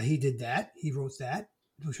 He did that. He wrote that,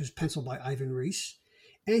 which was penciled by Ivan Reis,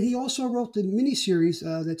 and he also wrote the miniseries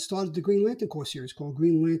that started the Green Lantern Corps series called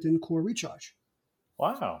Green Lantern Corps Recharge.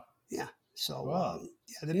 Wow. Yeah. So,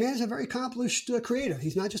 the man is a very accomplished creator.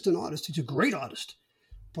 He's not just an artist; he's a great artist,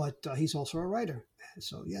 but he's also a writer.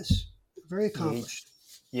 So, yes, very accomplished.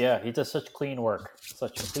 He does such clean work,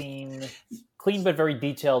 such clean but very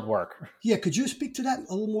detailed work. Yeah, could you speak to that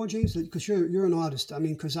a little more, James? Because you're an artist. I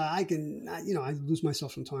mean, because I lose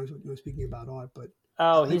myself sometimes when speaking about art.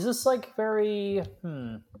 But he's just like very.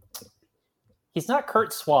 He's not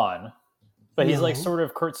Kurt Swan. But he's like sort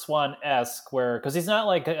of Kurt Swan-esque, because he's not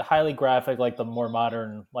like highly graphic like the more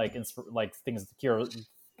modern things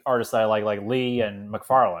artists that I like Lee and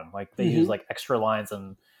McFarlane. Like they use like extra lines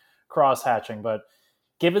and cross hatching, but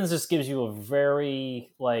Gibbons just gives you a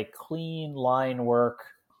very like clean line work,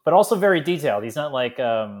 but also very detailed. He's not like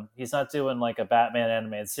he's not doing like a Batman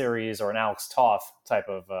animated series or an Alex Toth type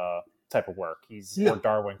of work. Or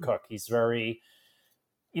Darwin Cook. He's very.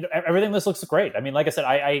 Everything this looks great. I mean, like I said,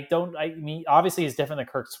 I mean, obviously he's different than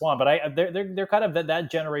Kurt Swan, but they're kind of that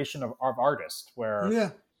generation of artists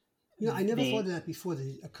where Yeah, I never thought of that before.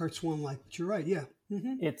 A Kurt Swan like, but you're right. Yeah.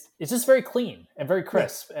 Mm-hmm. It's just very clean and very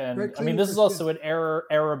crisp. Yeah, and I mean, this is also an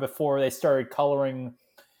era before they started coloring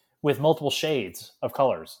with multiple shades of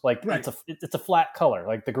colors. Like it's a flat color.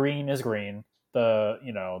 Like the green is green.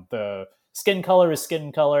 The skin color is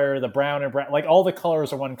skin color. The brown and brown, like all the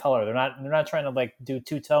colors are one color. They're not trying to like do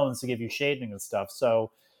two tones to give you shading and stuff.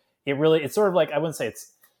 So it's sort of like, I wouldn't say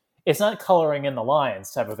it's not coloring in the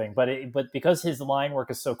lines type of thing, but because his line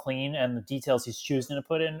work is so clean and the details he's choosing to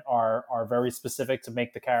put in are very specific to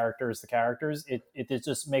make the characters, it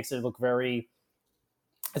just makes it look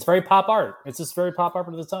it's very pop art. It's just very pop art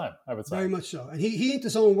at the time, I would say. Very much so. And he inked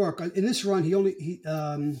his own work. In this run, he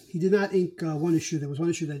did not ink one issue. There was one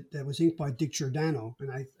issue that was inked by Dick Giordano.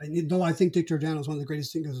 And though I think Dick Giordano is one of the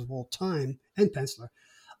greatest inkers of all time and penciler,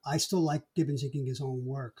 I still like Gibbons inking his own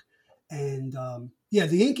work. And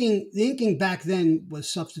the inking back then was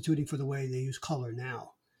substituting for the way they use color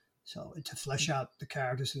now. So to flesh out the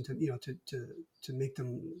characters and to make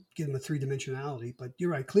them, give them a three-dimensionality. But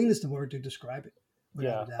you're right, clean is the word to describe it.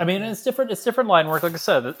 Yeah, I mean, it's different line work. Like I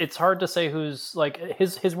said, it's hard to say who's like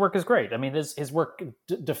his work is great. I mean, his work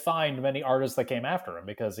defined many artists that came after him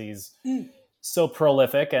because he's so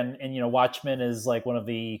prolific, and Watchmen is like one of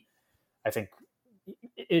the, I think,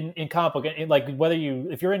 in comic book, like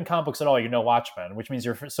if you're in comic books at all, Watchmen, which means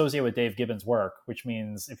you're associated with Dave Gibbons' work, which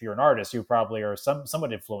means if you're an artist, you probably are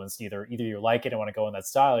somewhat influenced. Either you like it and want to go in that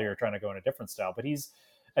style, or you're trying to go in a different style. But he's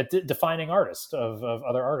a defining artist of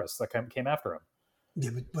other artists that came after him.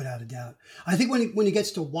 Yeah, but without a doubt. I think when he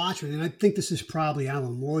gets to Watchmen, and I think this is probably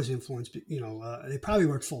Alan Moore's influence, but they probably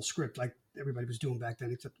worked full script like everybody was doing back then,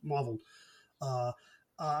 except Marvel. There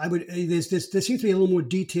seems to be a little more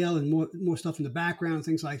detail and more stuff in the background and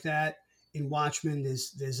things like that. In Watchmen,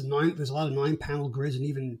 there's a lot of 9-panel grids and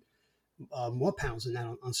even more panels than that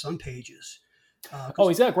on some pages.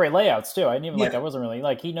 He's got great layouts too. I didn't even I wasn't really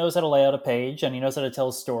like, he knows how to lay out a page and he knows how to tell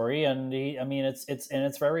a story, and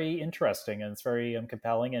it's very interesting and it's very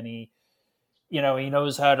compelling, and he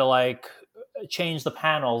knows how to like change the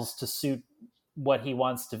panels to suit what he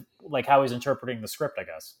wants to, like how he's interpreting the script, I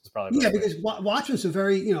guess is probably because Watchmen's a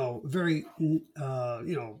very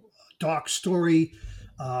dark story.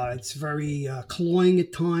 It's very cloying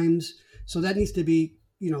at times, so that needs to be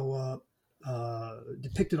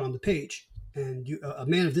depicted on the page. And a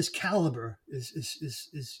man of this caliber is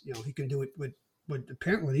he can do it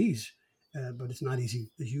with ease, but it's not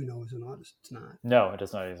easy, as as an artist. It's not. No, it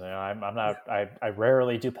is not easy. I'm not. I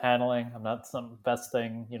rarely do paneling. I'm not some best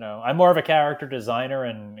thing. I'm more of a character designer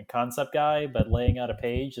and concept guy, but laying out a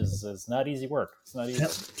page is not easy work. It's not easy.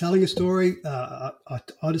 Telling a story,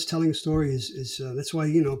 artist telling a story is that's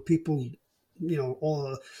why people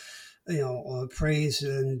all. Praise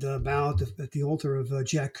and bow at the altar of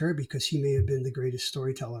Jack Kirby, because he may have been the greatest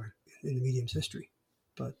storyteller in the medium's history.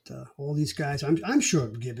 But all these guys, I'm sure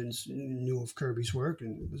Gibbons knew of Kirby's work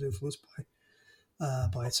and was influenced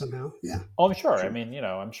by it somehow. Yeah. Oh, I'm sure. I mean,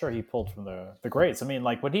 I'm sure he pulled from the greats. I mean,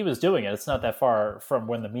 like when he was doing it, it's not that far from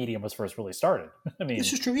when the medium was first really started. I mean,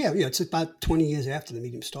 this is true. Yeah. It's about 20 years after the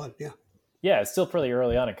medium started. Yeah. Yeah, it's still pretty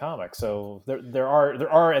early on in comics, so there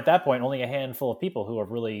are at that point only a handful of people who have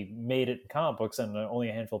really made it in comic books, and only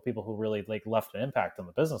a handful of people who really like left an impact on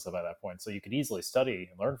the business at that point. So you could easily study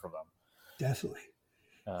and learn from them. Definitely.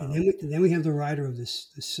 And then we have the writer of this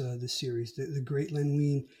series, the great Len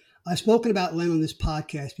Wein. I've spoken about Len on this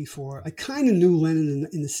podcast before. I kind of knew Len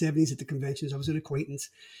in the 70s at the conventions. I was an acquaintance.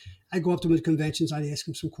 I'd go up to him at conventions. I'd ask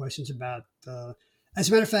him some questions about. As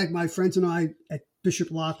a matter of fact, my friends and I at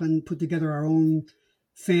Bishop Lachlan put together our own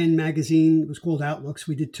fan magazine. It was called Outlooks.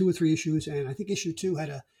 We did 2 or 3 issues, and I think issue 2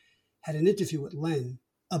 had an interview with Len.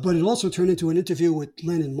 But it also turned into an interview with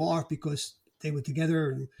Len and Marv, because they were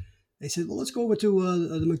together, and they said, well, let's go over to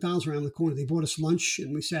the McDonald's around the corner. They bought us lunch,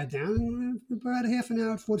 and we sat down, and for about a half an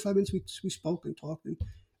hour, 45 minutes, we spoke and talked, and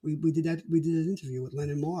we did that interview with Len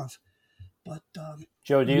and Marv. But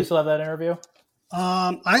Joe, do you still have that interview?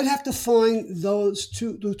 I'd have to find those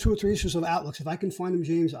 2 or 3 issues of Outlooks. If I can find them,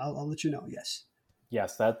 James, I'll let you know. Yes.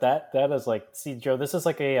 Yes, that is like, see, Joe, this is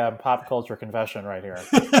like a pop culture confession right here.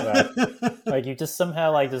 Like you just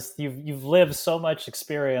somehow like just you've lived so much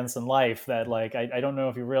experience in life that like I don't know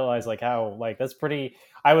if you realize like how like that's pretty.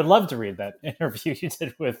 I would love to read that interview you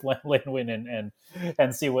did with Len Wein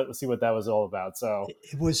and see what that was all about. So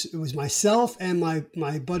it was myself and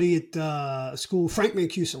my buddy at school, Frank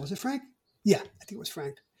Mancuso. Was it Frank? Yeah, I think it was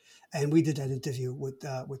Frank, and we did that interview with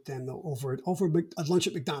them over at lunch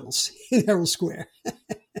at McDonald's in Herald Square,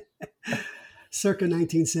 circa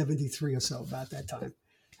 1973 or so, about that time.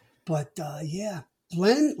 But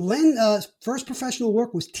Len first professional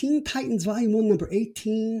work was Teen Titans Volume 1, number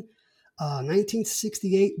 18.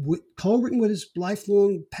 1968, co-written with his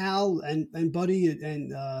lifelong pal and buddy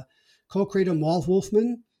and co-creator Marv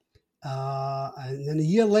Wolfman. And then a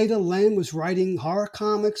year later, Len was writing horror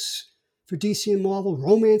comics for DC and Marvel,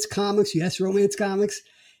 romance comics. Yes, romance comics.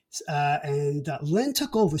 And Len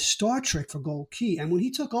took over Star Trek for Gold Key. And when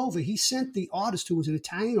he took over, he sent the artist, who was an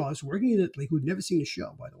Italian artist working in Italy, who had never seen the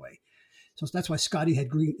show, by the way. So that's why Scotty had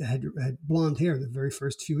blonde hair in the very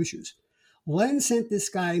first few issues. Len sent this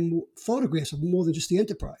guy photographs of more than just the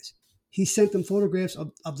Enterprise. He sent them photographs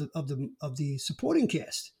of the supporting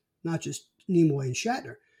cast, not just Nimoy and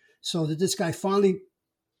Shatner. So that this guy finally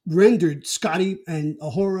rendered Scotty and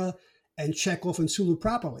Uhura and Chekhov and Sulu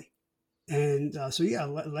properly. And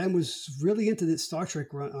Len was really into this Star Trek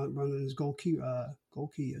running his Gold Key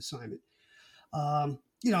assignment. And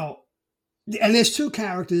there's two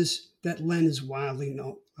characters that Len is wildly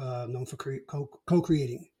known for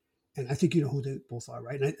co-creating, and I think you know who they both are,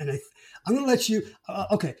 right? I'm going to let you.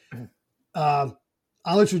 Okay,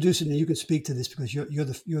 I'll introduce it, and you can speak to this because you're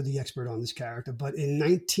the expert on this character. But in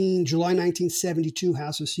July 1972,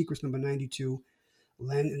 House of Secrets number 92,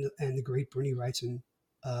 Len and the great Bernie Wrightson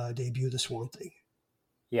debut the Swamp Thing.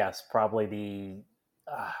 Yes, probably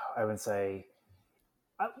I would say,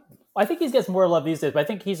 I think he gets more love these days, but I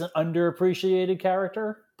think he's an underappreciated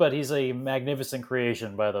character, but he's a magnificent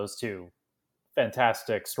creation by those two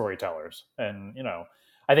fantastic storytellers. And,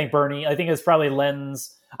 I think it's probably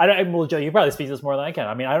Len's, Joe, you probably speak this more than I can.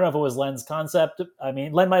 I mean, I don't know if it was Len's concept. I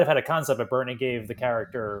mean, Len might have had a concept, but Bernie gave the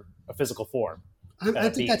character a physical form. I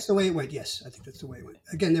think that's the way it went. Yes, I think that's the way it went.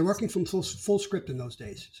 Again, they're working from full script in those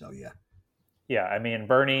days. So, yeah. Yeah, I mean,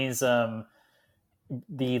 Bernie's,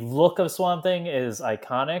 the look of Swamp Thing is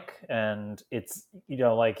iconic. And it's,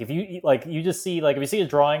 if you just see, if you see a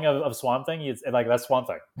drawing of Swamp Thing, it's like, that's Swamp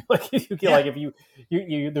Thing. If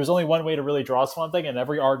you there's only one way to really draw Swamp Thing, and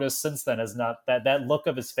every artist since then has not, that look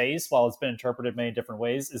of his face, while it's been interpreted many different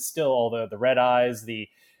ways, is still all the red eyes, the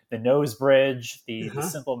nose bridge, the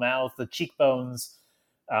simple mouth, the cheekbones,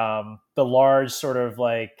 the large sort of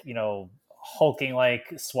hulking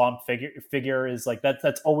swamp figure is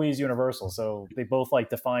that's always universal. So they both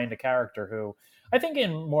defined a character who I think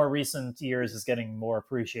in more recent years is getting more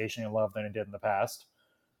appreciation and love than it did in the past.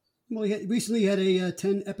 Well, he recently had a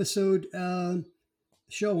 10 episode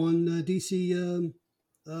show on DC.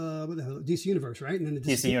 What the hell? DC Universe, right? And then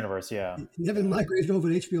DC Universe, yeah. Never migrated over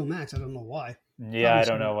to HBO Max. I don't know why. Yeah, I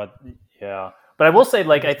don't know what. Yeah, but I will say,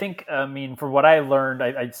 I think, from what I learned,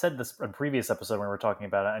 I said this in a previous episode when we were talking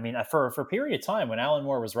about it. I mean, for a period of time when Alan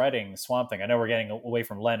Moore was writing Swamp Thing, I know we're getting away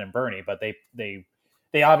from Len and Bernie, but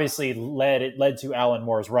they obviously led to Alan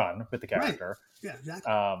Moore's run with the character. Right. Yeah,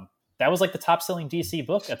 exactly. That was the top selling DC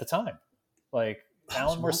book at the time.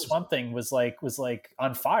 Alan Moore's Swamp Thing was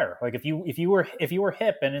on fire. If you were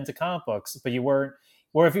hip and into comic books, but you weren't,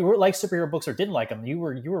 or if you were like superhero books or didn't like them, you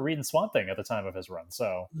were reading Swamp Thing at the time of his run.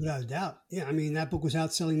 So without a doubt, yeah. I mean, that book was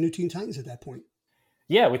outselling New Teen Titans at that point.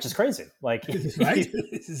 Yeah, which is crazy. Right? It's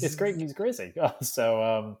great. He's crazy.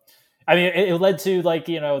 So, I mean, it led to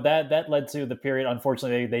that led to the period.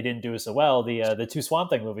 Unfortunately, they didn't do so well. The two Swamp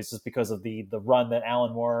Thing movies, just because of the run that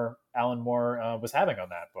Alan Moore was having on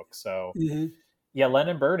that book. So. Mm-hmm. Yeah, Len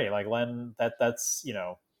and Bernie, Len, that's,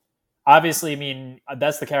 obviously, I mean,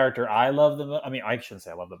 that's the character I love the most. I mean, I shouldn't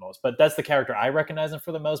say I love the most, but that's the character I recognize him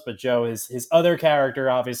for the most. But Joe is his other character,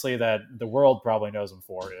 obviously, that the world probably knows him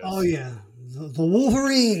for. Oh, yeah. The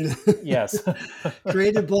Wolverine. Yes.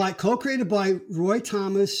 Co-created by Roy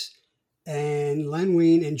Thomas and Len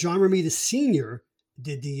Wein, and John Romita Sr.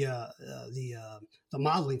 did the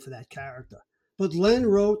modeling for that character. But Len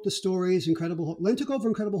wrote the stories. Incredible Hulk. Len took over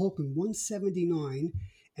Incredible Hulk in 179,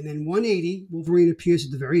 and then 180, Wolverine appears at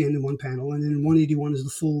the very end in one panel, and then 181 is the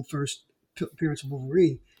full first appearance of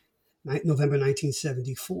Wolverine, November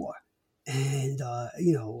 1974. And,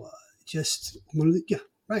 just one of the,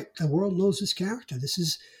 right, the world knows this character. This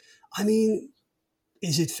is, I mean,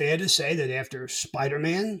 is it fair to say that after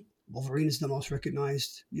Spider-Man, Wolverine is the most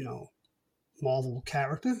recognized, Marvel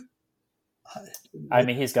character? I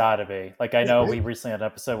mean, he's got to be. I know we recently had an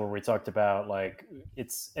episode where we talked about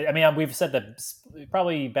we've said that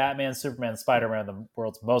probably Batman, Superman, Spider-Man are the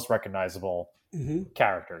world's most recognizable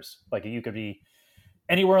characters. You could be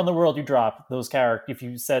anywhere in the world you drop those characters. If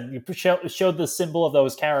you said you showed the symbol of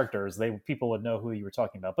those characters, people would know who you were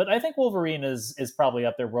talking about. But I think Wolverine is probably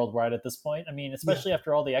up there worldwide at this point. I mean, especially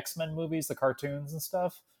after all the X-Men movies, the cartoons and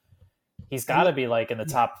stuff. He's got to be in the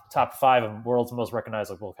top 5 of world's most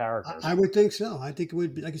recognizable characters. I would think so. I think it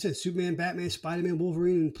would be, like I said, Superman, Batman, Spider-Man,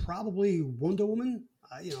 Wolverine, and probably Wonder Woman.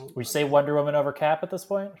 Would you say Wonder Woman over Cap at this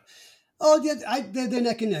point? Oh, yeah, they're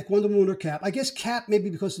neck and neck. Wonder Woman or Cap. I guess Cap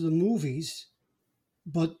maybe because of the movies,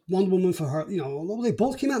 but Wonder Woman for her, although they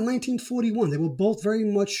both came out in 1941, they were both very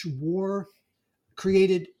much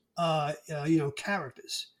war-created,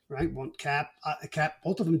 characters, right? One Cap,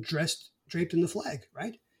 both of them draped in the flag,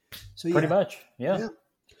 right? So yeah, pretty much, yeah.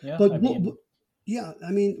 But Wolverine. Yeah,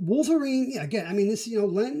 again, this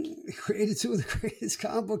Len created two of the greatest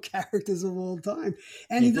comic book characters of all time,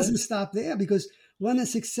 and he doesn't stop there because Len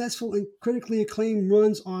has successful and critically acclaimed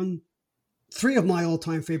runs on three of my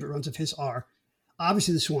all-time favorite runs of his are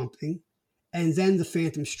obviously the Swamp Thing, and then the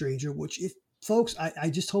Phantom Stranger. Which, if folks, I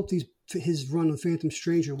just hope his run on Phantom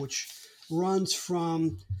Stranger, which runs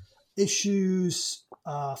from issues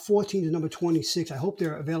 14 to number 26. I hope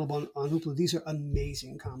they're available on Hoopla. These are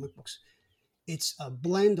amazing comic books. It's a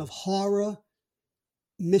blend of horror,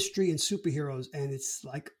 mystery, and superheroes, and it's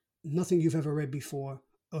like nothing you've ever read before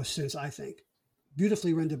or since, I think.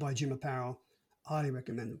 Beautifully rendered by Jim Aparo. Highly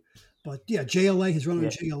recommend them. But yeah, JLA, his run on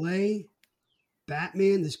JLA,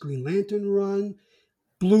 Batman, this Green Lantern run,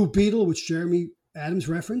 Blue Beetle, which Jeremy Adams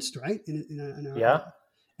referenced, right?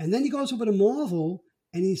 And then he goes over to Marvel,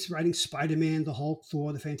 and he's writing Spider-Man, the Hulk,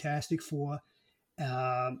 Thor, the Fantastic Four.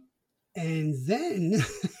 And then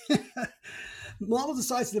Marvel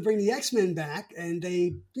decides to bring the X-Men back, and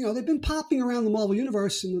they've been popping around the Marvel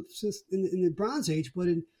Universe since in the Bronze Age,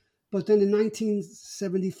 but then in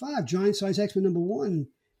 1975, Giant Size X-Men #1,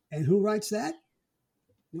 and who writes that?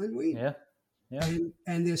 Len Wein. Yeah.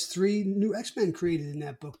 And there's three new X-Men created in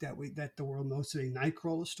that book that the world knows today: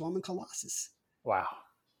 Nightcrawler, Storm, and Colossus. Wow.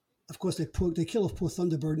 Of course, they kill off poor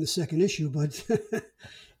Thunderbird in the second issue, but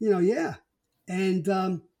yeah.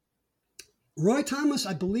 And Roy Thomas,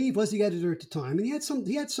 I believe, was the editor at the time, and he had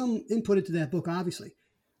some input into that book. Obviously,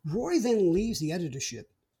 Roy then leaves the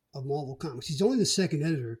editorship of Marvel Comics. He's only the second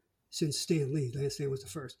editor since Stan Lee. Stan was the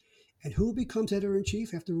first. And who becomes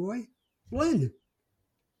editor-in-chief after Roy? Len.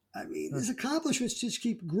 His accomplishments just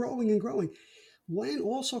keep growing and growing. Len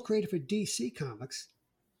also created for DC Comics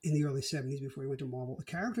in the early 70s, before he went to Marvel, a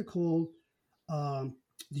character called the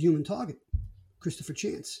Human Target, Christopher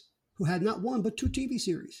Chance, who had not one but two TV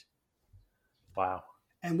series. Wow.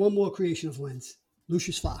 And one more creation of Len's,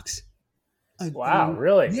 Lucius Fox. Wow,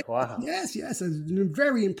 really? Yeah, wow. Yes, a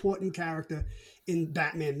very important character in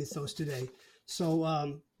Batman mythos today.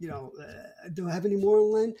 So, do I have any more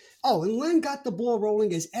on Len? Oh, and Len got the ball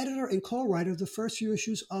rolling as editor and co-writer of the first few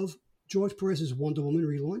issues of George Perez's Wonder Woman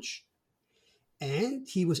relaunch. And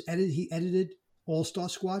he edited All-Star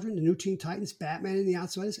Squadron, the New Teen Titans, Batman and the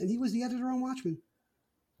Outsiders, and he was the editor on Watchmen.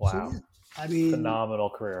 Wow. So, yeah, phenomenal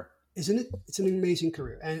career. Isn't it? It's an amazing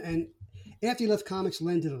career. And after he left comics,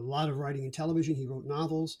 Len did a lot of writing in television. He wrote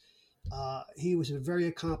novels. He was a very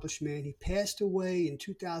accomplished man. He passed away in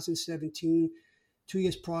 2017. 2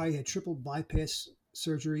 years prior, he had triple bypass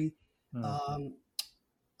surgery.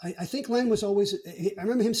 I think Len was always, I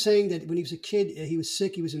remember him saying that when he was a kid, he was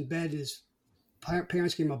sick, he was in bed, his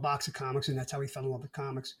parents gave him a box of comics, and that's how he fell in love with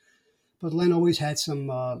comics. But Len always had some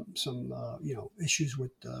issues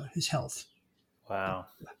with his health. Wow.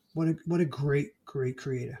 What a great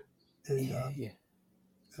creator. And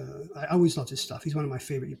I always loved his stuff. He's one of my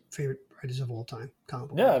favorite writers of all time.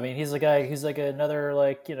 Yeah, he's a guy. He's like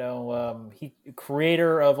another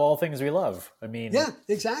creator of all things we love. Yeah,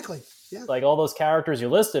 exactly. Yeah, like all those characters you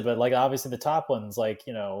listed, but like obviously the top ones, like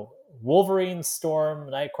Wolverine, Storm,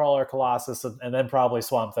 Nightcrawler, Colossus, and then probably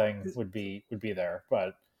Swamp Thing would be there.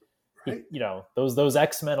 But right. Those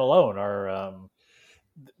X-Men alone are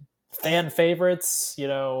fan favorites,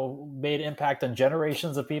 made impact on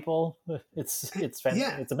generations of people. It's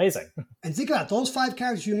amazing. And think about those five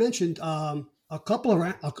characters you mentioned. A couple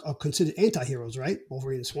are considered anti-heroes, right?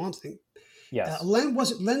 Wolverine and Swamp Thing. Yes. Len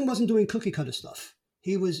wasn't doing cookie cutter stuff.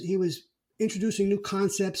 He was introducing new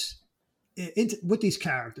concepts with these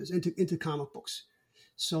characters into comic books.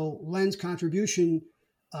 So Len's contribution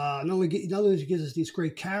not only gives us these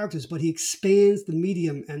great characters, but he expands the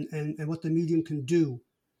medium and what the medium can do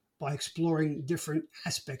by exploring different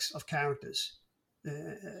aspects of characters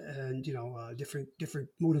and different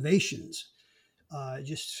motivations.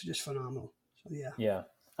 Just phenomenal. So, yeah. Yeah.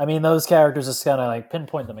 Those characters, just kind of like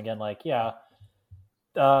pinpoint them again. Like,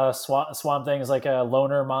 Swamp Thing is like a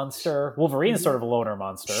loner monster. Wolverine is sort of a loner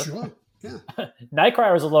monster. Sure. Yeah.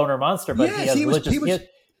 Nightcrawler is a loner monster, but yes, he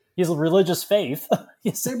has a religious faith.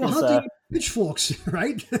 They were hunting pitchforks,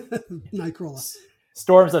 right? Nightcrawler.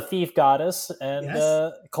 Storm's a thief goddess, and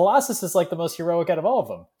Colossus is like the most heroic out of all of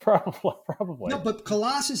them, probably. No, but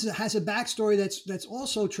Colossus has a backstory that's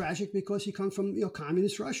also tragic because he comes from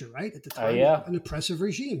communist Russia, right, at the time, an oppressive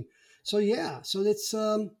regime. So that's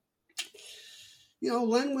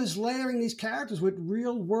Len was layering these characters with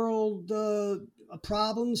real world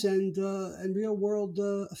problems and real world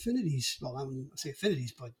affinities. Well, I don't say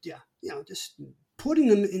affinities, but yeah, just putting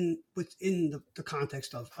them within the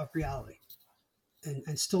context of reality,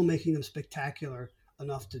 and still making them spectacular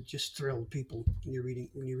enough to just thrill people when you're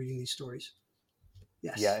reading these stories.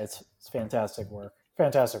 Yes. Yeah, it's fantastic work.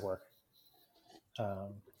 Fantastic work.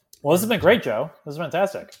 Well, this has been great, Joe. This is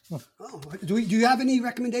fantastic. Oh, do you have any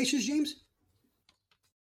recommendations, James?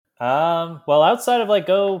 Well, outside of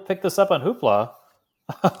go pick this up on Hoopla.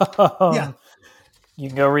 Yeah. You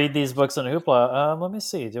can go read these books on Hoopla. Let me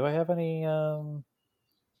see. Do I have any? Well,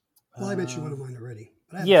 I mentioned one of mine already.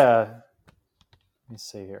 Yeah. Let me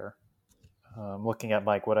see here. Looking at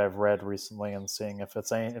what I've read recently and seeing if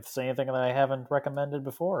it's anything that I haven't recommended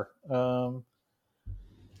before.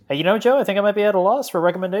 Hey, Joe, I think I might be at a loss for a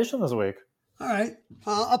recommendation this week. All right.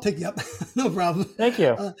 I'll pick you up. No problem. Thank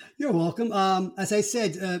you. You're welcome. As I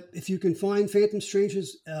said, if you can find Phantom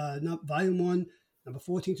Strangers, Volume 1, number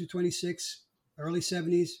 14 to 26, early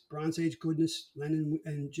 70s, Bronze Age goodness, Len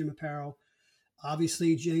and Jim Aparo.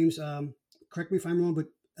 Obviously, James, correct me if I'm wrong, but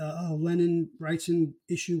Lennon writes in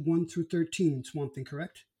issue 1 through 13, Swamp Thing,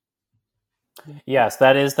 correct? Yes,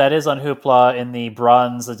 that is on Hoopla in the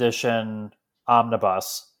Bronze Edition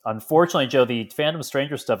Omnibus. Unfortunately, Joe, the Phantom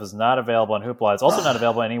Stranger stuff is not available on Hoopla. It's also not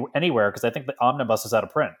available anywhere because I think the Omnibus is out of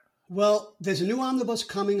print. Well, there's a new Omnibus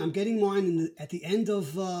coming. I'm getting mine at the end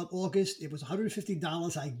of August. It was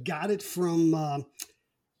 $150. I got it from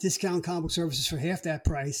Discount Comic Book Services for half that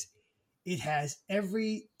price. It has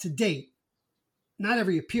to date, not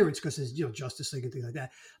every appearance because there's Justice League and things like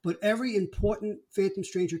that, but every important Phantom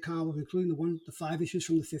Stranger comic, including the 5 issues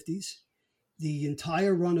from the 50s, the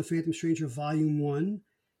entire run of Phantom Stranger Volume 1,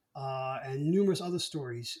 and numerous other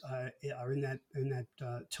stories are in that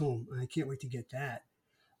tome. And I can't wait to get that.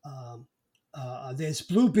 There's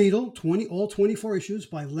Blue Beetle, all 24 issues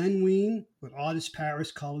by Len Wein with artists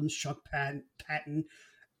Paris Cullins, Chuck Patton,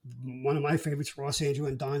 one of my favorites, Ross Andrew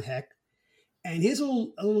and Don Heck. And here's a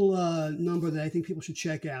little number that I think people should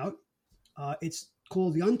check out. It's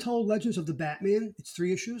called The Untold Legends of the Batman. It's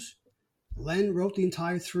 3 issues. Len wrote the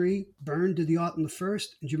entire 3. Byrne did the art in the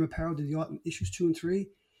first, and Jim Aparo did the art in issues 2 and 3.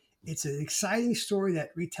 It's an exciting story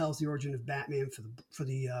that retells the origin of Batman for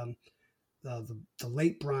the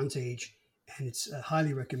late Bronze Age, and it's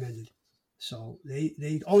highly recommended. So they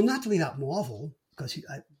not to leave out Marvel, because if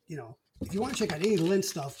you want to check out any of the Len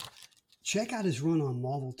stuff, check out his run on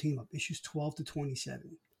Marvel Team Up, issues 12 to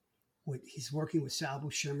 27. He's working with Sal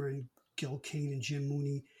Buscema and Gil Kane and Jim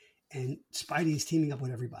Mooney, and Spidey is teaming up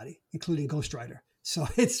with everybody, including Ghost Rider. So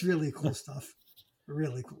it's really cool stuff.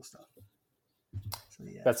 Really cool stuff. So,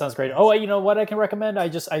 yeah. That sounds great. Oh, you know what I can recommend? I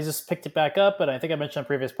just picked it back up, and I think I mentioned on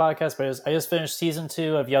previous podcast, but I just finished season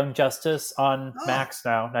 2 of Young Justice on Max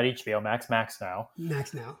now, not HBO, Max now.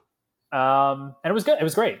 Max now. And it was good. It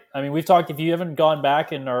was great. I mean, we've talked, if you haven't gone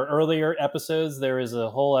back in our earlier episodes, there is a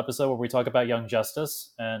whole episode where we talk about Young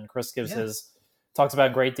Justice, and Chris gives talks about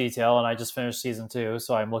in great detail, and I just finished season 2,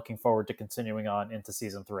 so I'm looking forward to continuing on into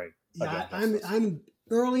season 3. Yeah, I'm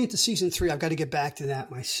early into season 3. I've got to get back to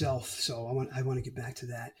that myself, so I want to get back to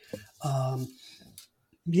that.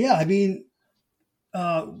 I mean,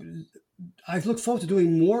 I look forward to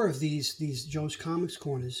doing more of these Joe's Comics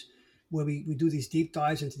Corners, where we do these deep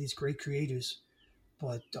dives into these great creators.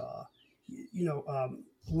 But Len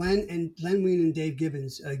Wein and Dave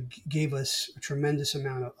Gibbons gave us a tremendous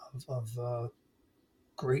amount of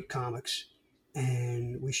great comics,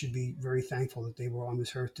 and we should be very thankful that they were on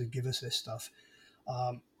this earth to give us this stuff.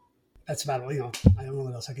 That's about all. I don't know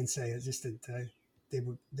what else I can say. It's just that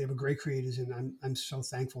they were great creators, and I'm so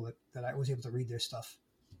thankful that I was able to read their stuff.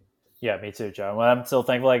 Yeah, me too, John. Well, I'm still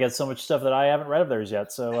thankful I get so much stuff that I haven't read of theirs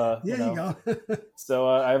yet. So you go. So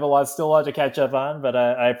I have still a lot to catch up on, but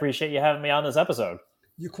I appreciate you having me on this episode.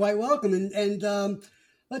 You're quite welcome. And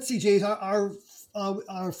let's see, James,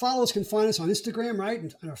 our followers can find us on Instagram, right?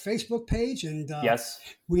 And on our Facebook page. And yes,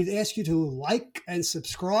 we'd ask you to like and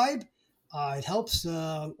subscribe. It helps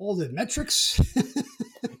all the metrics.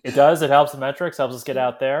 It does. It helps the metrics, helps us get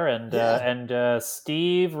out there. And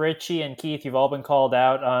Steve, Richie, and Keith, you've all been called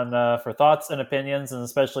out on for thoughts and opinions, and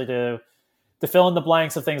especially to fill in the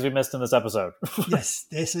blanks of things we missed in this episode. Yes,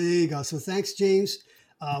 there you go. So thanks, James,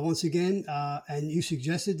 once again. And you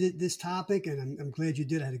suggested this topic, and I'm glad you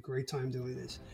did. I had a great time doing this.